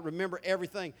might not remember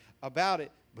everything about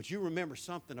it, but you remember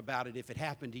something about it if it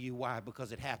happened to you. Why?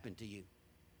 Because it happened to you.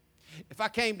 If I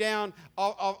came down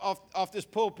off this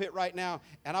pulpit right now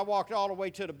and I walked all the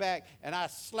way to the back and I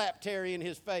slapped Terry in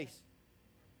his face,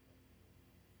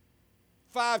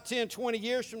 5, 10, 20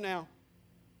 years from now,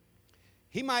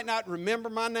 he might not remember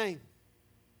my name.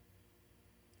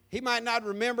 He might not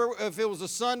remember if it was a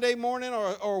Sunday morning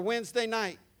or a Wednesday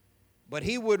night, but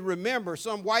he would remember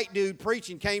some white dude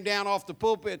preaching came down off the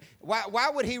pulpit. Why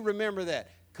would he remember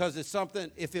that? Because it's something,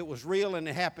 if it was real and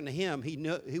it happened to him, he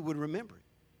would remember it.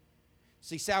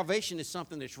 See, salvation is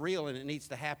something that's real and it needs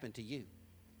to happen to you.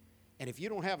 And if you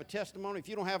don't have a testimony, if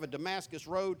you don't have a Damascus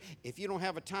road, if you don't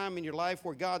have a time in your life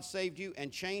where God saved you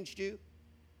and changed you,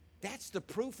 that's the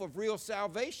proof of real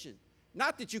salvation.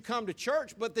 Not that you come to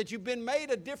church, but that you've been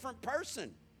made a different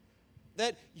person.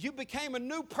 That you became a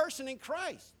new person in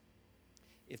Christ.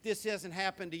 If this hasn't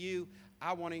happened to you,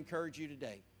 I want to encourage you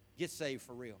today. Get saved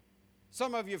for real.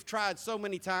 Some of you have tried so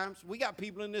many times. We got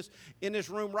people in this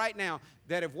room right now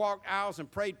that have walked aisles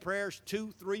and prayed prayers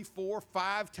 2, 3, 4,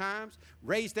 5 times,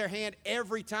 raised their hand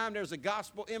every time there's a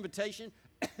gospel invitation.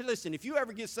 Listen, if you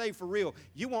ever get saved for real,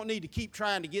 you won't need to keep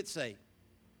trying to get saved.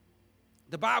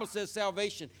 The Bible says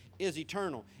salvation is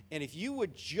eternal. And if you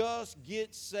would just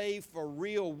get saved for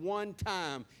real one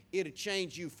time, it'll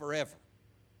change you forever.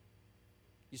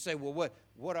 You say, well,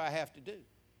 what do I have to do?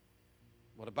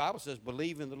 Well, the Bible says,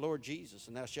 believe in the Lord Jesus,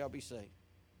 and thou shalt be saved.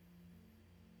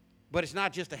 But it's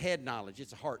not just a head knowledge,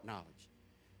 it's a heart knowledge.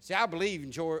 See, I believe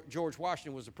in George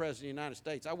Washington was the President of the United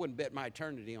States. I wouldn't bet my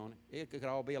eternity on it. It could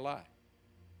all be a lie.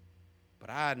 But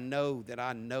I know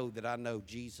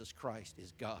Jesus Christ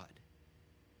is God,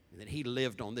 and that he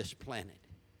lived on this planet,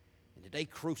 and that they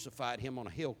crucified him on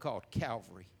a hill called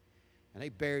Calvary, and they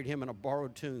buried him in a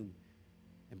borrowed tomb.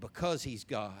 And because he's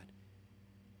God,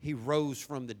 he rose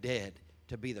from the dead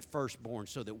to be the firstborn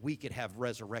so that we could have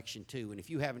resurrection too. And if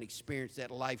you haven't experienced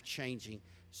that life-changing,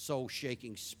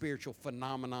 soul-shaking, spiritual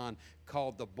phenomenon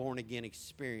called the born-again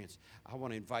experience, I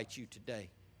want to invite you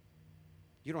today.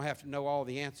 You don't have to know all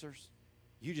the answers.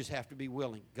 You just have to be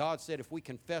willing. God said if we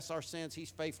confess our sins, he's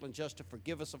faithful and just to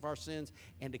forgive us of our sins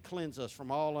and to cleanse us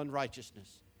from all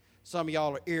unrighteousness. Some of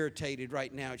y'all are irritated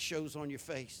right now. It shows on your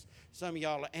face. Some of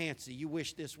y'all are antsy. You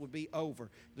wish this would be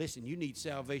over. Listen, you need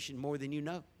salvation more than you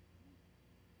know.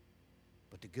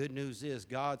 But the good news is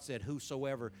God said,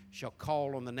 whosoever shall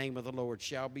call on the name of the Lord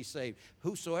shall be saved.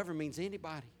 Whosoever means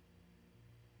anybody.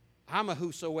 I'm a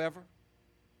whosoever.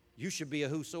 You should be a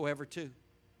whosoever too.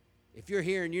 If you're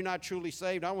here and you're not truly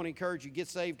saved, I want to encourage you, get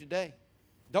saved today.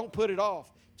 Don't put it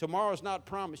off. Tomorrow's not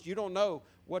promised. You don't know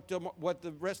what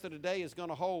the rest of the day is going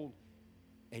to hold.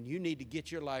 And you need to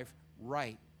get your life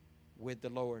right with the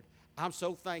Lord. I'm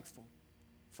so thankful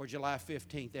for July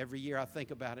 15th. Every year I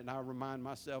think about it and I remind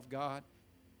myself, God,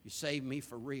 you saved me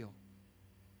for real.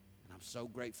 And I'm so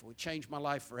grateful. It changed my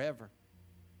life forever.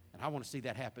 And I want to see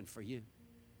that happen for you.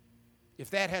 If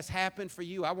that has happened for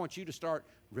you, I want you to start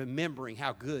remembering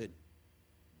how good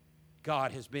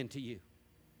God has been to you.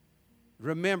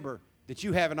 Remember that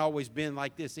you haven't always been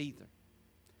like this either.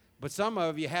 But some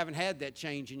of you haven't had that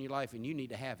change in your life, and you need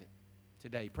to have it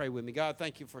today. Pray with me. God,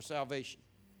 thank you for salvation.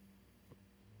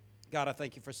 God, I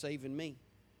thank you for saving me,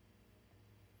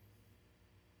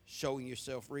 showing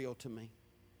yourself real to me,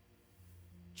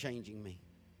 changing me.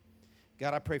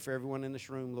 God, I pray for everyone in this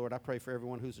room, Lord. I pray for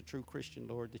everyone who's a true Christian,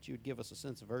 Lord, that you would give us a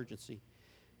sense of urgency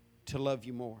to love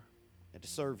you more and to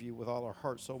serve you with all our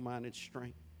heart, soul, mind, and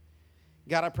strength.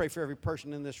 God, I pray for every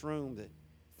person in this room that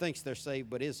thinks they're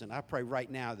saved but isn't. I pray right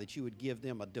now that you would give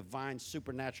them a divine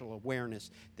supernatural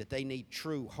awareness that they need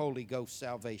true Holy Ghost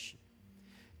salvation.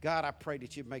 God, I pray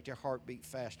that you'd make their heart beat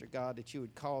faster. God, that you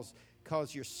would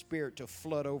cause your spirit to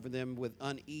flood over them with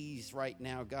unease right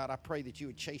now. God, I pray that you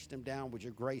would chase them down with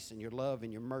your grace and your love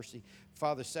and your mercy.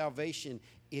 Father, salvation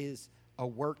is a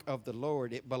work of the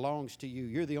Lord. It belongs to you.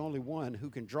 You're the only one who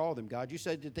can draw them, God. You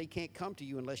said that they can't come to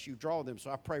you unless you draw them.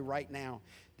 So I pray right now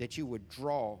that you would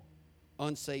draw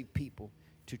unsaved people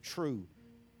to true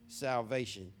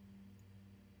salvation.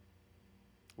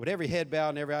 With every head bowed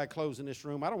and every eye closed in this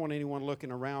room, I don't want anyone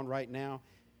looking around right now.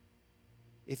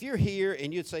 If you're here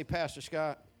and you'd say, Pastor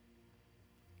Scott,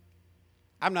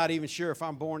 I'm not even sure if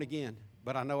I'm born again,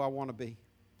 but I know I want to be.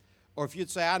 Or if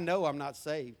you'd say, I know I'm not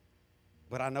saved,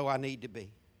 but I know I need to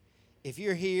be. If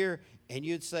you're here and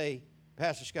you'd say,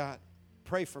 Pastor Scott,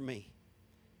 pray for me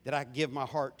that I give my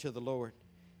heart to the Lord.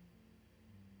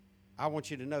 I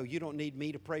want you to know you don't need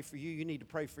me to pray for you. You need to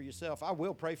pray for yourself. I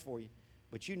will pray for you,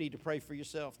 but you need to pray for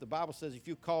yourself. The Bible says if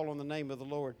you call on the name of the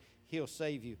Lord, he'll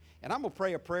save you. And I'm going to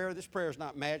pray a prayer. This prayer is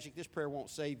not magic. This prayer won't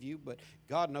save you, but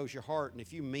God knows your heart, and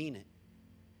if you mean it,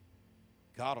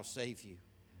 God will save you.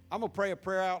 I'm going to pray a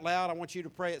prayer out loud. I want you to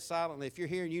pray it silently. If you're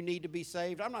here and you need to be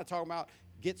saved, I'm not talking about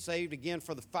get saved again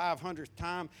for the 500th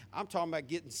time. I'm talking about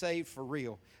getting saved for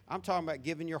real. I'm talking about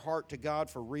giving your heart to God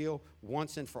for real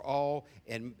once and for all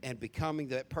and becoming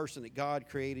that person that God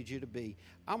created you to be.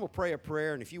 I'm going to pray a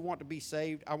prayer, and if you want to be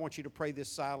saved, I want you to pray this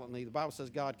silently. The Bible says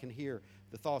God can hear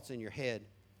the thoughts in your head.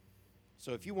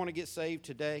 So if you want to get saved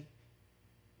today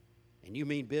and you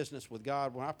mean business with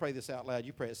God, when I pray this out loud,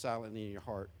 you pray it silently in your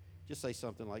heart. Just say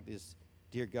something like this.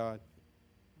 Dear God,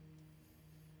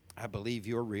 I believe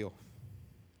you're real.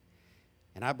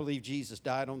 And I believe Jesus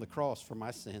died on the cross for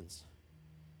my sins.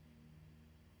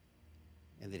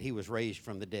 And that he was raised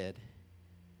from the dead.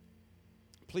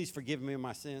 Please forgive me of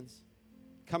my sins.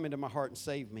 Come into my heart and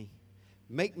save me.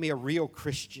 Make me a real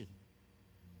Christian.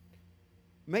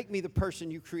 Make me the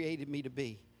person you created me to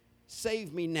be.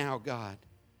 Save me now, God.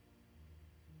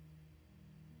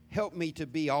 Help me to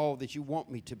be all that you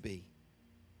want me to be.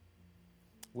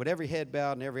 With every head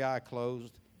bowed and every eye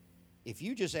closed, if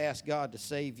you just ask God to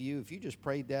save you, if you just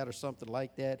prayed that or something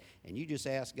like that, and you just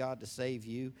ask God to save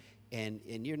you, and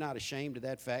you're not ashamed of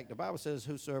that fact, the Bible says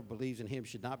whosoever believes in him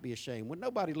should not be ashamed. With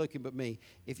nobody looking but me,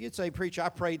 if you'd say, preacher, I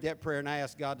prayed that prayer and I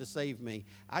asked God to save me,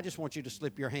 I just want you to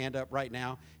slip your hand up right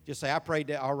now. Just say, I prayed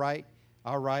that. All right.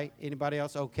 All right. Anybody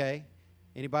else? Okay.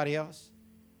 Anybody else?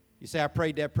 You say, I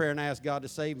prayed that prayer and I asked God to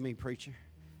save me, preacher.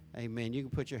 Amen. You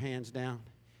can put your hands down.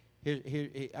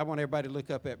 Here, I want everybody to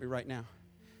look up at me right now.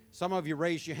 Some of you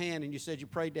raised your hand and you said you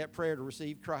prayed that prayer to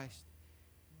receive Christ.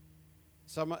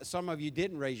 Some of you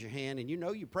didn't raise your hand and you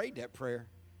know you prayed that prayer,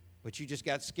 but you just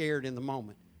got scared in the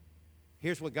moment.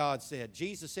 Here's what God said.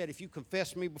 Jesus said, if you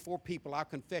confess me before people, I'll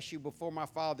confess you before my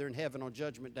Father in heaven on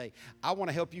Judgment Day. I want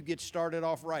to help you get started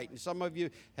off right. And some of you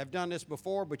have done this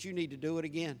before, but you need to do it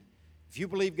again. If you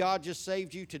believe God just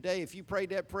saved you today, if you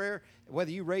prayed that prayer,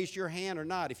 whether you raised your hand or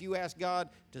not, if you ask God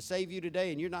to save you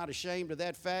today and you're not ashamed of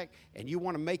that fact and you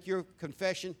want to make your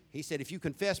confession, he said, if you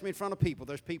confess me in front of people,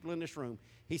 there's people in this room,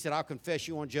 he said, I'll confess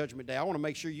you on Judgment Day. I want to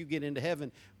make sure you get into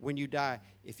heaven when you die.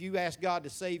 If you ask God to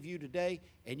save you today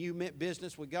and you meant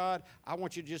business with God, I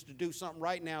want you just to do something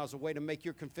right now as a way to make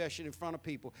your confession in front of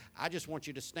people. I just want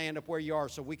you to stand up where you are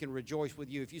so we can rejoice with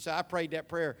you. If you say, I prayed that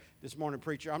prayer this morning,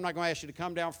 preacher, I'm not going to ask you to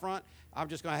come down front. I'm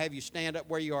just going to have you stand up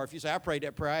where you are. If you say, I prayed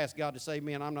that prayer, I asked God to save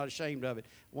me and I'm not ashamed of it,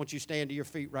 I want you to stand to your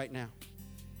feet right now.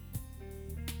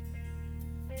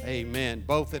 Amen.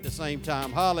 Both at the same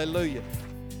time. Hallelujah.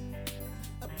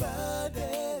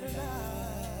 Abundant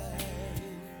life.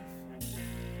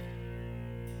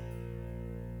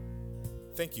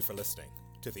 Thank you for listening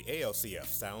to the ALCF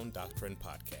Sound Doctrine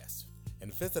Podcast,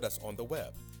 and visit us on the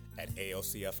web at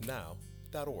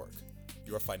alcfnow.org.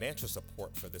 Your financial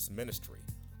support for this ministry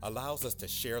allows us to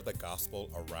share the gospel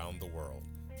around the world.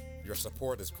 Your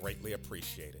support is greatly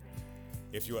appreciated.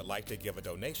 If you would like to give a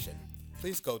donation,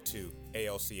 please go to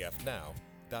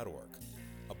alcfnow.org.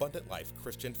 Abundant Life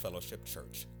Christian Fellowship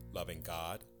Church, loving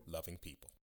God, loving people.